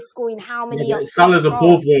 every year, scoring how many... Yeah, Salah's above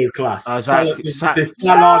world class. Exactly. That's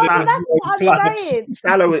what I'm saying.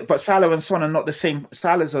 Salah and Son are not the same.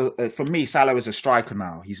 For me, Salah is a striker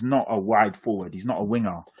now. He's not a wide forward. He's not a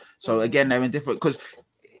winger. So again, they're in different. Because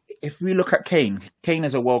if we look at Kane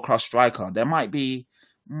is a world class striker. There might be.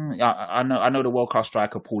 I know the world class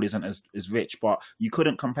striker pool isn't as rich, but you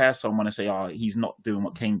couldn't compare someone and say, "Oh, he's not doing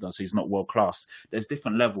what Kane does, so he's not world class." There's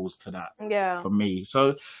different levels to that. Yeah. For me,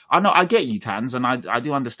 so I get you, Tans, and I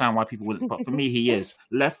do understand why people wouldn't. But for me, he is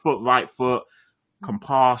left foot, right foot, can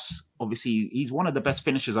pass. Obviously, he's one of the best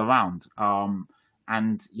finishers around.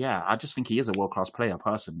 And yeah, I just think he is a world-class player,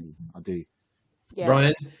 personally. I do. Yeah.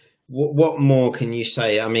 Ryan, what more can you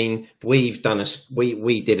say? I mean, we've done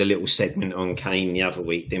we did a little segment on Kane the other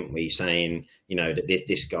week, didn't we? Saying, that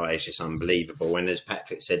this guy is just unbelievable. And as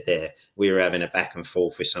Patrick said there, we were having a back and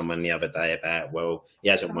forth with someone the other day about, well, he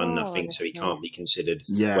hasn't won nothing, so he can't be considered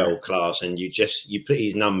world-class. And you put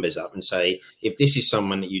his numbers up and say, if this is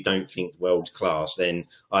someone that you don't think world-class, then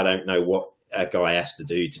I don't know what a guy has to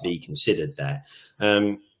do to be considered that.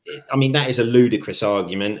 I mean, that is a ludicrous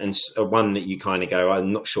argument, and one that you kind of go,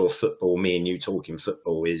 I'm not sure me and you talking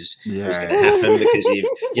football is going to happen, because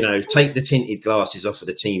if take the tinted glasses off of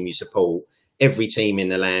the team you support. Every team in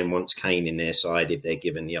the land wants Kane in their side if they're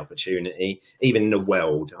given the opportunity. Even in the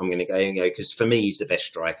world, I'm going to go, because for me, he's the best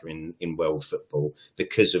striker in world football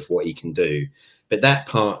because of what he can do. But that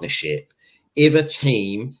partnership, if a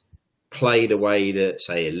team play the way that,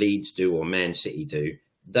 say, a Leeds do or Man City do,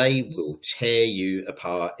 they will tear you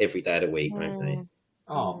apart every day of the week, won't they?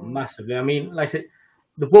 Oh, massively. I mean, like I said,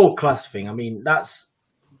 the world class thing. I mean, that's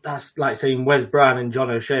like saying Wes Brown and John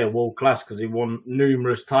O'Shea are world class because they won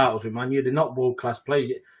numerous titles with Man U. They're not world class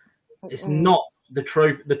players. It's not the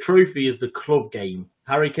trophy. The trophy is the club game.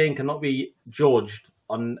 Harry Kane cannot be judged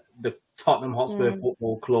on the Tottenham Hotspur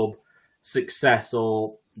Football Club success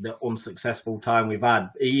or the unsuccessful time we've had.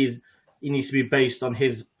 He needs to be based on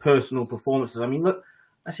his personal performances. I mean, look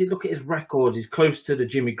at his records. He's close to the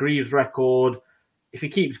Jimmy Greaves record. If he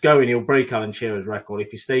keeps going, he'll break Alan Shearer's record.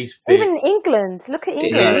 If he stays fit, even England. Look at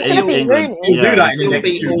England. He's going to beat Rooney. He'll do that. He'll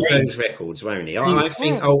beat all those records, won't he? I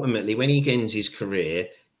think ultimately, when he ends his career,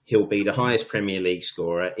 he'll be the highest Premier League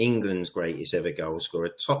scorer, England's greatest ever goal scorer,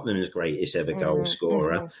 Tottenham's greatest ever goal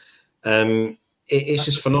scorer. It's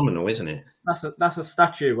just phenomenal, isn't it? That's a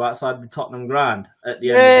statue outside the Tottenham ground at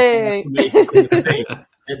the end.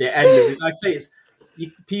 At the end of it, I'd say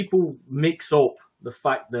people mix up the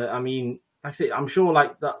fact that, I mean, like I say, I'm sure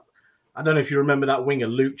like that. I don't know if you remember that winger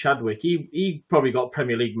Luke Chadwick. He probably got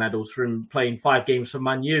Premier League medals from playing 5 games for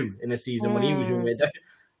Man U in a season when he was younger.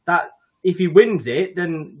 That if he wins it,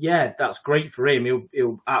 then yeah, that's great for him.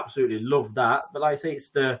 He'll absolutely love that. But like I say, it's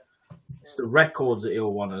the records that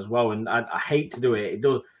he'll want as well. And I hate to do it.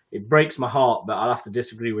 It breaks my heart, but I'll have to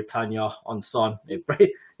disagree with Tanya on Son. It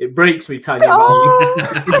breaks me, Tanya.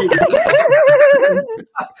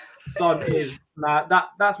 Son is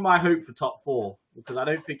that's my hope for top 4, because I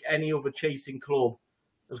don't think any other chasing club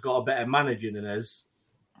has got a better manager than us.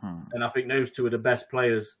 And I think those two are the best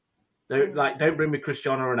players. Don't bring me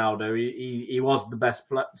Cristiano Ronaldo. He was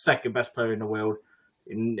the second best player in the world.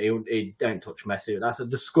 He don't touch Messi. That's a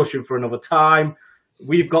discussion for another time.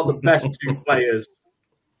 We've got the best 2 players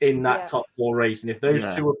in that top 4 race, and if those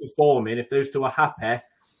 2 are performing, if those 2 are happy,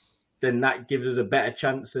 then that gives us a better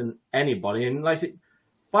chance than anybody. And like I said,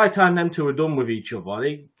 by the time them 2 are done with each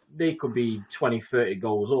other, they could be 20, 30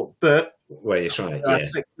 goals up. But that's right.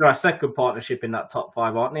 They're our second partnership in that top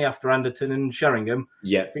 5, aren't they? After Anderton and Sheringham.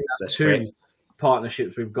 Yeah, I think that's 2 correct.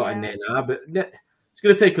 partnerships we've got in there now. But it's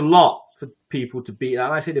going to take a lot for people to beat that.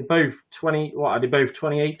 And I say they're both 20. What are they? Both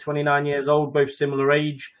 28, 29 years old, both similar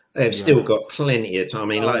age. They've still got plenty of time. I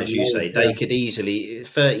mean, like as you say, they could easily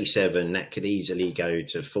 37. That could easily go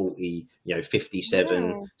to 40.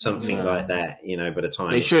 57, something like that. By the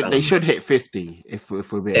time they should hit 50 if we're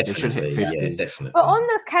being. They should hit 50. Yeah, definitely. But on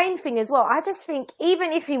the Kane thing as well, I just think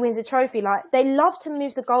even if he wins a trophy, like they love to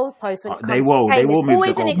move the goalpost when it comes they will. to Kane. They will There's move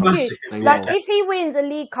always the an goalpost. excuse. Like if he wins a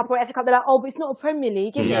League Cup or FA Cup, they're like, oh, but it's not a Premier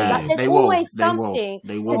League, is it? Like there's always something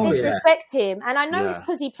to disrespect him. And I know it's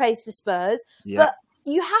because he plays for Spurs, but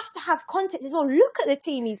you have to have context as well. Look at the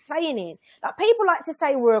team he's playing in. Like people like to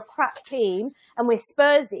say we're a crap team and we're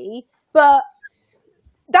Spursy, but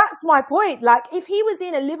that's my point. Like, if he was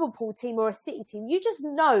in a Liverpool team or a City team, you just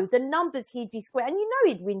know the numbers he'd be square, and you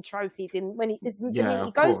know he'd win trophies when he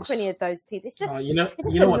goes to any of those teams. It's just,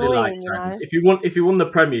 it's just what they like. If you won the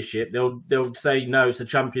Premiership, they'll say no, it's the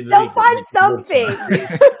Champions League. They'll find something.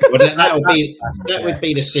 Well, that would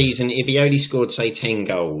be the season if he only scored, say, 10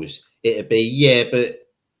 goals. It'd be but.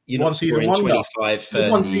 You're not scoring 25,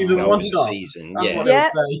 30 goals a season.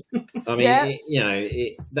 I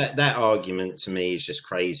mean, that argument to me is just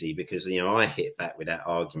crazy because, I hit back with that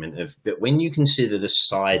argument but when you consider the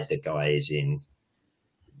side the guy is in,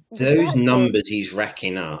 those numbers he's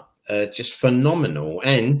racking up are just phenomenal.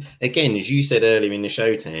 And again, as you said earlier in the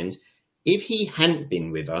show, Tans, if he hadn't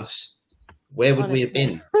been with us, where would we have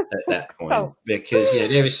been at that point? Because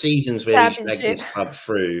there are seasons where he's dragged his club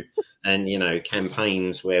through, and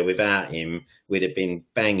campaigns where without him we'd have been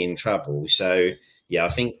bang in trouble. So I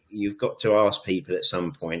think you've got to ask people at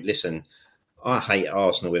some point. Listen, I hate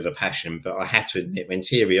Arsenal with a passion, but I had to admit when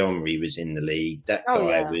Thierry Henry was in the league, that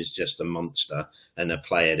guy was just a monster and a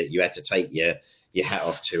player that you had to take your hat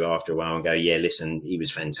off to after a while and go, listen, he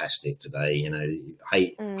was fantastic today.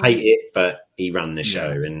 Hate it, but he ran the show.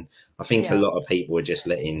 And I think a lot of people are just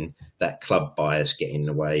letting that club bias get in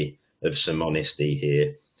the way of some honesty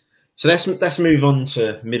here. So let's move on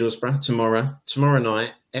to Middlesbrough tomorrow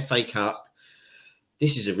night, FA Cup.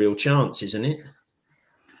 This is a real chance, isn't it?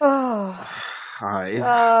 It's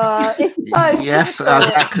so yes,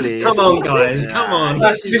 exactly. Come on, guys. Come on.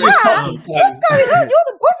 What's going on? You're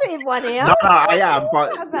the positive one here. No, I am,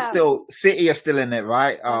 but still, City are still in it,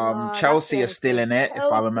 right? Chelsea are still in it,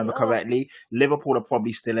 if I remember correctly. Liverpool are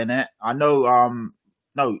probably still in it. I know.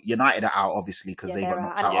 No, United are out, obviously, because they got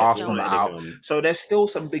knocked out. Arsenal are out. So there's still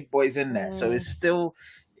some big boys in there. So it's still,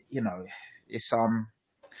 it's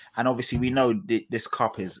and obviously we know this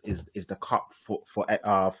cup is the cup for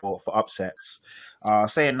upsets.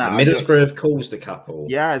 Saying that, Middlesbrough have caused a couple.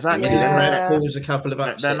 Yeah, exactly. Middlesbrough have caused a couple of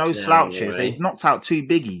upsets. They're no slouches. Anyway. They've knocked out two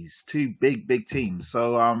big teams.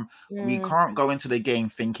 So we can't go into the game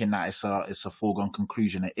thinking that it's a foregone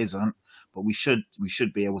conclusion. It isn't. But we should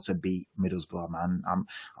be able to beat Middlesbrough, man.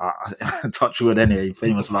 Touch wood, any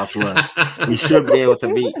famous last words. We should be able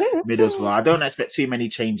to beat Middlesbrough. I don't expect too many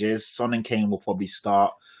changes. Son and Kane will probably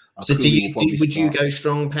start. So would you go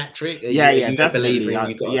strong, Patrick? Definitely.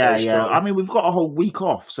 I mean, we've got a whole week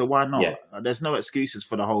off, so why not? Yeah. There's no excuses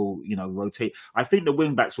for the whole, rotate. I think the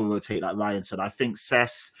wing backs will rotate, like Ryan said. I think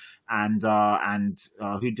Cess and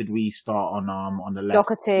who did we start on the left?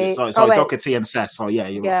 Doherty. Doherty and Cess. Oh yeah,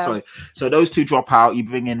 you're right. Sorry. So those two drop out. You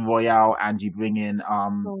bring in Royale and you bring in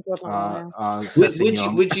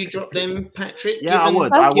would you drop them, Patrick? Yeah, I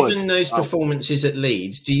would. Given those performances at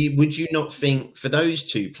Leeds, would you not think for those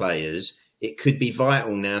two players it could be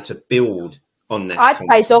vital now to build on that? I'd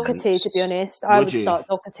play Doherty, to be honest. I would start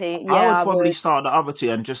Doherty. Yeah, I would probably start the other two,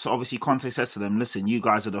 and just obviously Conte says to them, "Listen, you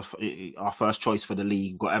guys are our first choice for the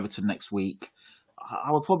league. We've got Everton next week."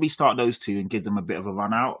 I would probably start those two and give them a bit of a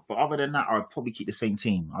run out. But other than that, I would probably keep the same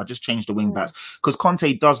team. I'll just change the wing backs because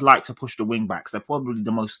Conte does like to push the wing backs. They're probably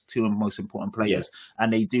the two most important players,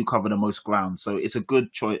 and they do cover the most ground. So it's a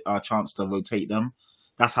good chance to rotate them.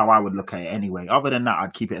 That's how I would look at it anyway. Other than that,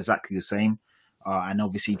 I'd keep it exactly the same. And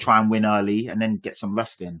obviously try and win early and then get some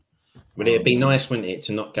rest in. Well, it'd be nice, wouldn't it,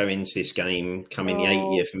 to not go into this game coming the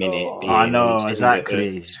 80th minute. I know,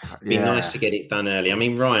 exactly. It'd be nice to get it done early. I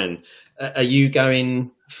mean, Ryan, are you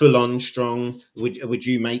going full on strong? Would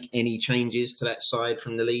you make any changes to that side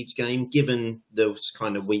from the Leeds game, given those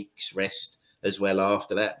kind of weeks rest as well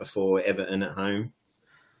after that before Everton at home?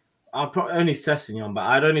 I'll probably only Sessegnon, but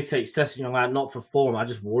I'd only take Sessegnon out not for form. I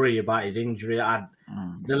just worry about his injury.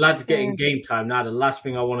 The lad's getting game time now. The last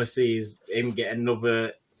thing I want to see is him get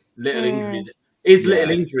another little injury. His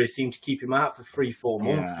little injuries seem to keep him out for 3-4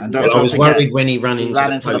 months. And I was worried when he ran into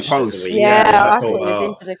the post. I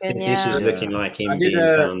thought, this is looking like him being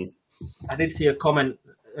done. I did see a comment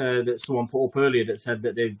that someone put up earlier that said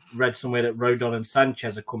that they've read somewhere that Rodon and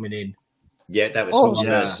Sanchez are coming in. Yeah, that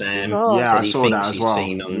was Sam. Yeah, I saw that as well. He's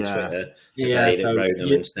seen on Twitter today that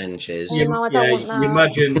Rodon and Sanchez. You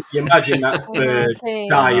imagine that's for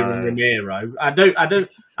Dyer and Romero.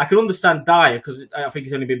 I can understand Dyer because I think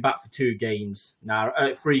he's only been back for 2 games now,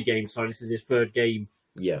 3 games. Sorry, this is his 3rd game.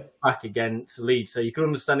 Back against Leeds, so you can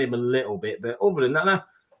understand him a little bit. But other than that, like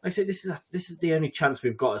I said, this is the only chance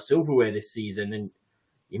we've got at silverware this season, and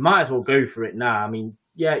you might as well go for it now. I mean,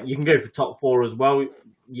 you can go for top 4 as well.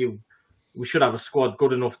 We should have a squad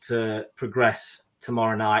good enough to progress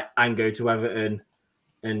tomorrow night and go to Everton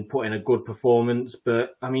and put in a good performance.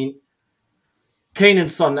 But, I mean, Kane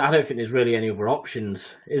and Son, I don't think there's really any other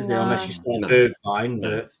options, is there? No. Unless you start No. Bergwijn.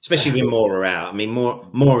 No. But Especially with Moura out. I mean,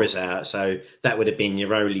 Moura's out, so that would have been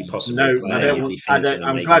your only possible no, player. you'd be thinking of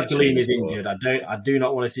I'm making glad a change Galini's for. injured. I do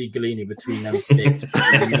not want to see Galini between them sticks.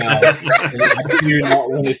 I do not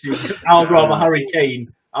want to see. I'd rather Harry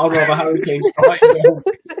Kane striking goal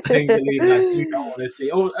than Galini. I do not want to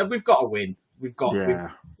see. Oh, we've got to win. We've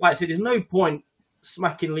like I said, there's no point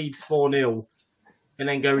smacking Leeds 4-0 and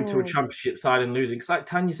then going to a championship side and losing. Because like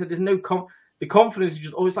Tanya said, there's no the confidence is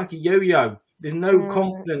just always like a yo-yo. There's no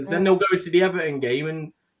confidence. Then they'll go to the Everton game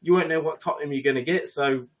and you won't know what Tottenham you're going to get.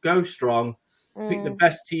 So go strong, pick the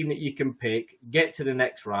best team that you can pick, get to the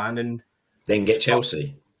next round, and then get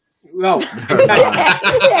Chelsea. Well,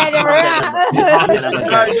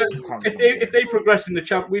 if they progress in the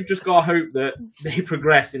champ, we've just got to hope that they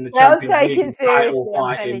progress in the Champions League title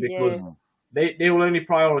fighting, because they will only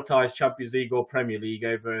prioritise Champions League or Premier League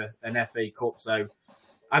over an FA Cup. So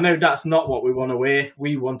I know that's not what we want to wear.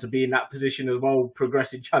 We want to be in that position as well,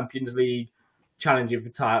 progressing Champions League, challenging for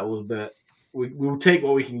titles, but we'll take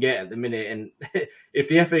what we can get at the minute. And if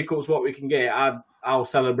the FA Cup's what we can get, I'll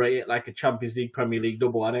celebrate it like a Champions League, Premier League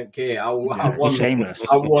double. I don't care. I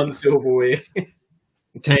want silverware.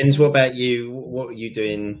 Tens, what about you? What are you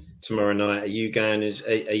doing tomorrow night? Are you going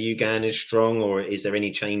as strong, or is there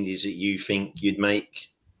any changes that you think you'd make?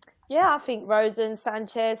 Yeah, I think Rhodes and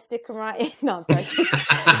Sanchez stick them right in. No, I'm joking.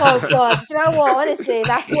 Oh God, do you know what? Honestly,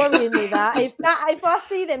 that's worrying me. If I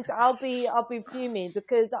see them, I'll be fuming,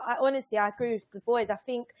 because I agree with the boys. I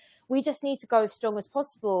think we just need to go as strong as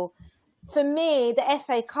possible. For me, the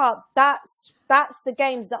FA Cup, that's the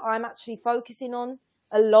games that I'm actually focusing on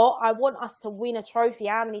a lot. I want us to win a trophy.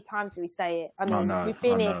 How many times do we say it? I mean, we've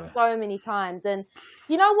been here so many times. And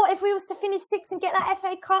you know what? If we was to finish 6th and get that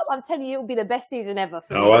FA Cup, I'm telling you, it would be the best season ever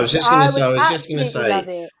for me. I was just going to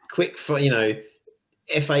say, quick for,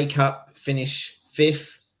 FA Cup, finish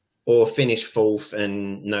 5th or finish 4th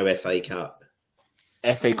and no FA Cup.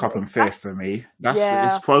 FA Cup and 5th for me.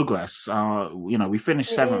 It's progress. We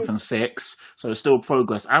finished 7th and 6th, so it's still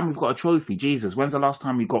progress. And we've got a trophy. Jesus, when's the last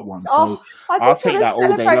time we got one? So I'll take that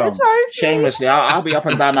all day long. Shamelessly, I'll be up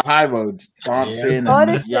and down the high road dancing.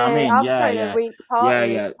 Honestly,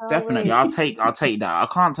 definitely. I'll take that. I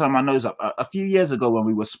can't turn my nose up. A few years ago, when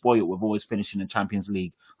we were spoiled with always finishing in Champions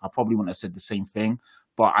League, I probably wouldn't have said the same thing.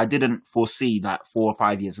 But I didn't foresee that 4 or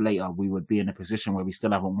 5 years later we would be in a position where we still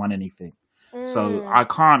haven't won anything. So I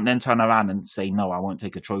can't then turn around and say, no, I won't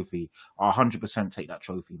take a trophy. I'll 100% take that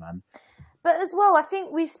trophy, man. But as well, I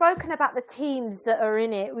think we've spoken about the teams that are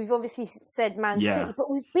in it. We've obviously said Man City,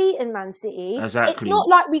 but we've beaten Man City. Exactly. It's not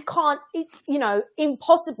like we can't, it's,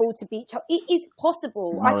 impossible to beat. It is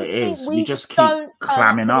possible. No, I just think we just keep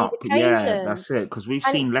clamming up. Yeah, that's it. Because we've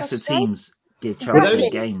seen lesser teams give Chelsea a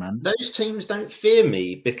game, man. Those teams don't fear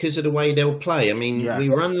me because of the way they'll play. I mean, we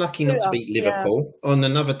were unlucky not to beat Liverpool. On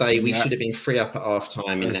another day, we should have been 3 up at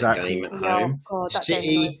half-time in that game at home. God,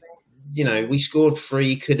 City, we scored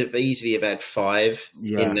 3, could have easily have had 5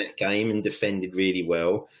 in that game and defended really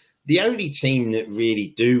well. The only team that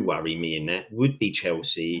really do worry me in that would be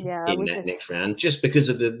Chelsea in that next round, just because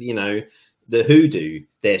of the hoodoo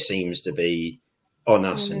there seems to be on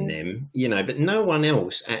us and them, but no one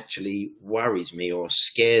else actually worries me or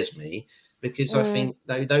scares me, because I think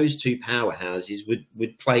those two powerhouses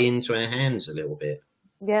would play into our hands a little bit.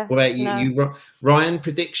 Yeah. What about you, Ryan?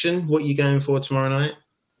 Prediction? What are you going for tomorrow night?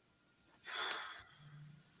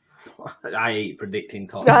 I hate predicting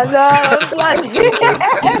Tottenham.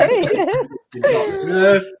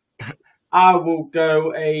 I will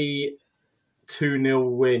go a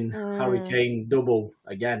 2-0 win. Harry Kane double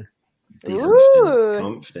again.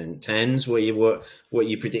 Confident. Tens, what are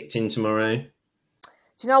you predicting tomorrow? Do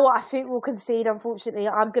you know what? I think we'll concede, unfortunately.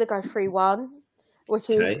 I'm going to go 3-1,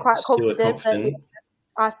 which is quite confident.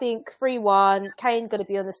 I think 3-1. Kane going to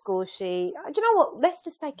be on the score sheet. Do you know what? Let's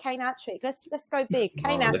just say Kane hat-trick. Let's go big.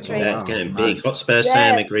 Kane hat-trick. Going big. Hotspur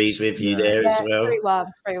Sam agrees with you there as well.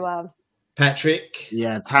 3-1. Patrick?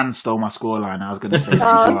 Yeah, Tan stole my scoreline. I was going to say You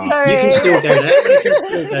can still go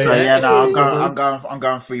there. I'm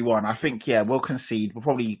going 3-1. I think, we'll concede. We'll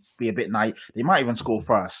probably be a bit naive. They might even score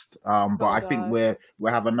first. But I think we'll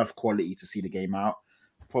have enough quality to see the game out.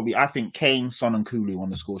 I think Kane, Son and Kulu on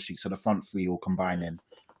the score sheet, so the front three will combine in.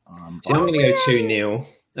 I'm going to go 2-0.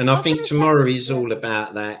 And I think tomorrow is all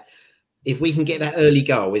about that. If we can get that early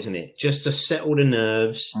goal, isn't it? Just to settle the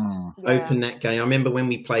nerves, open that game. I remember when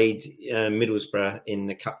we played Middlesbrough in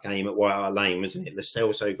the cup game at White Hart Lane, wasn't it? Lo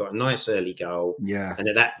Celso got a nice early goal. Yeah. And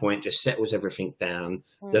at that point, just settles everything down.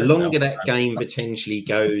 The longer that game potentially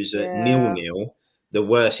goes at 0-0, the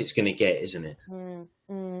worse it's going to get, isn't it?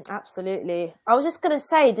 Absolutely. I was just going to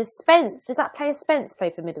say, does that player Spence play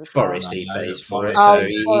for Middlesbrough? Forest, he plays Forest. Oh, So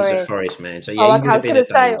he's Forest. a Forest man. So, Oh, yeah, he okay, would I have was been going a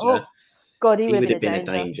to say, danger. oh, God, he would have been a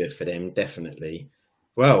danger for them, definitely.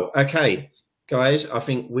 Well, okay, guys, I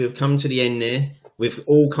think we've come to the end there. We're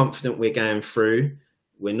all confident we're going through.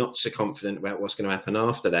 We're not so confident about what's going to happen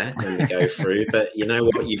after that when we go through. But you know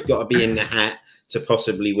what? You've got to be in the hat to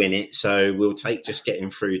possibly win it. So we'll take just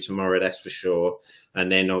getting through tomorrow, that's for sure.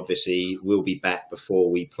 And then obviously we'll be back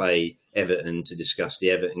before we play Everton to discuss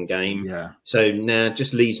the Everton game. Yeah. So now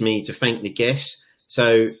just leaves me to thank the guests.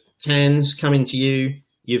 So Tans, coming to you.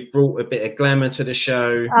 You've brought a bit of glamour to the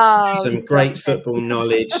show, some great football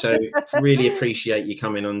knowledge. So really appreciate you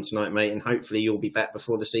coming on tonight, mate. And hopefully you'll be back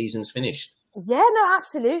before the season's finished. Yeah, no,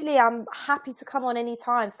 absolutely. I'm happy to come on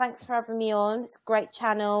anytime. Thanks for having me on. It's a great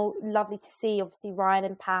channel. Lovely to see, obviously, Ryan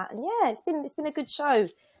and Pat. And yeah, it's been a good show.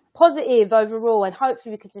 Positive overall. And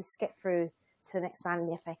hopefully we could just get through to the next round in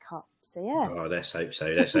the FA Cup. So yeah. Oh, let's hope so.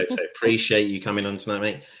 Let's hope so. Appreciate you coming on tonight,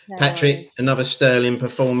 mate. No Patrick, worries. another sterling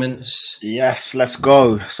performance. Yes, let's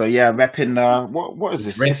go. So yeah, repping what is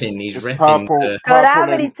this? He's This repping. purple, God, how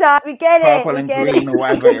purple many and, times? We get it. purple We and get green it. or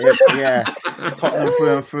whatever it is. Yeah, Tottenham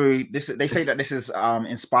through and through. They say that this is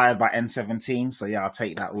inspired by N17. So yeah, I'll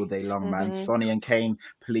take that all day long, man. Sonny and Kane,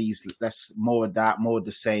 please, let's more of that, more of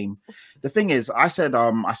the same. The thing is, I said it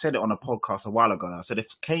on a podcast a while ago. I said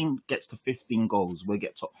if Kane gets to 15 goals, we'll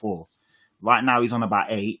get top 4. Right now he's on about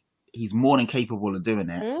 8. He's more than capable of doing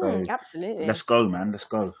it. So Absolutely. let's go, man. Let's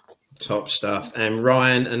go. Top stuff. And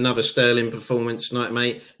Ryan, another sterling performance tonight,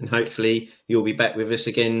 mate. And hopefully you'll be back with us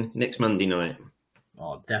again next Monday night.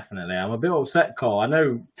 Oh, definitely. I'm a bit upset, Carl. I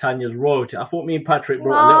know Tanya's royalty. I thought me and Patrick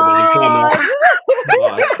brought a little bit of glamour.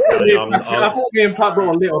 I thought me and Pat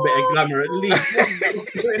brought a little bit of glamour at least.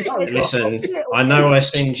 Listen, I know I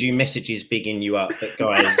send you messages bigging you up, but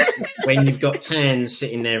guys, when you've got Tans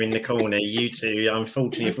sitting there in the corner, you two,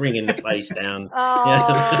 unfortunately, are bringing the place down.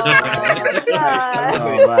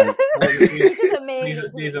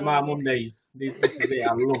 These are my Mondays. This is it.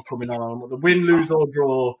 I love coming on. The win, lose or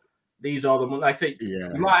draw. These are the like I say. Yeah.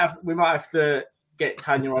 We might have to get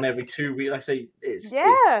Tanya on every 2 weeks. Like I say, it's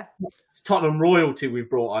Tottenham royalty we've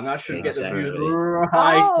brought on. I should get the views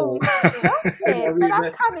right. Oh, but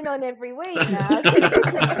I'm coming on every week now.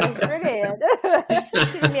 It's brilliant.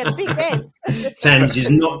 Giving me a big hint. Tans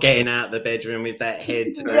is not getting out of the bedroom with that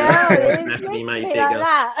head. Have to be made bigger.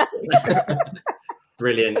 Like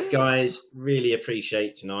Brilliant. Guys, really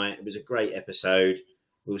appreciate tonight. It was a great episode.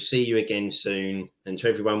 We'll see you again soon. And to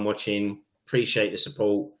everyone watching, appreciate the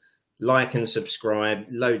support. Like and subscribe.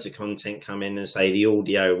 Loads of content coming. And say the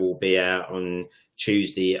audio will be out on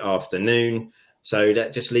Tuesday afternoon. So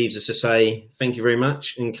that just leaves us to say thank you very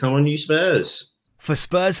much. And come on, you Spurs. For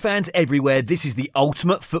Spurs fans everywhere, this is the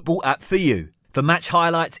ultimate football app for you. For match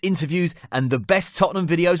highlights, interviews, and the best Tottenham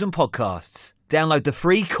videos and podcasts. Download the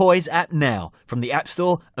free Koi's app now from the App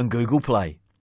Store and Google Play.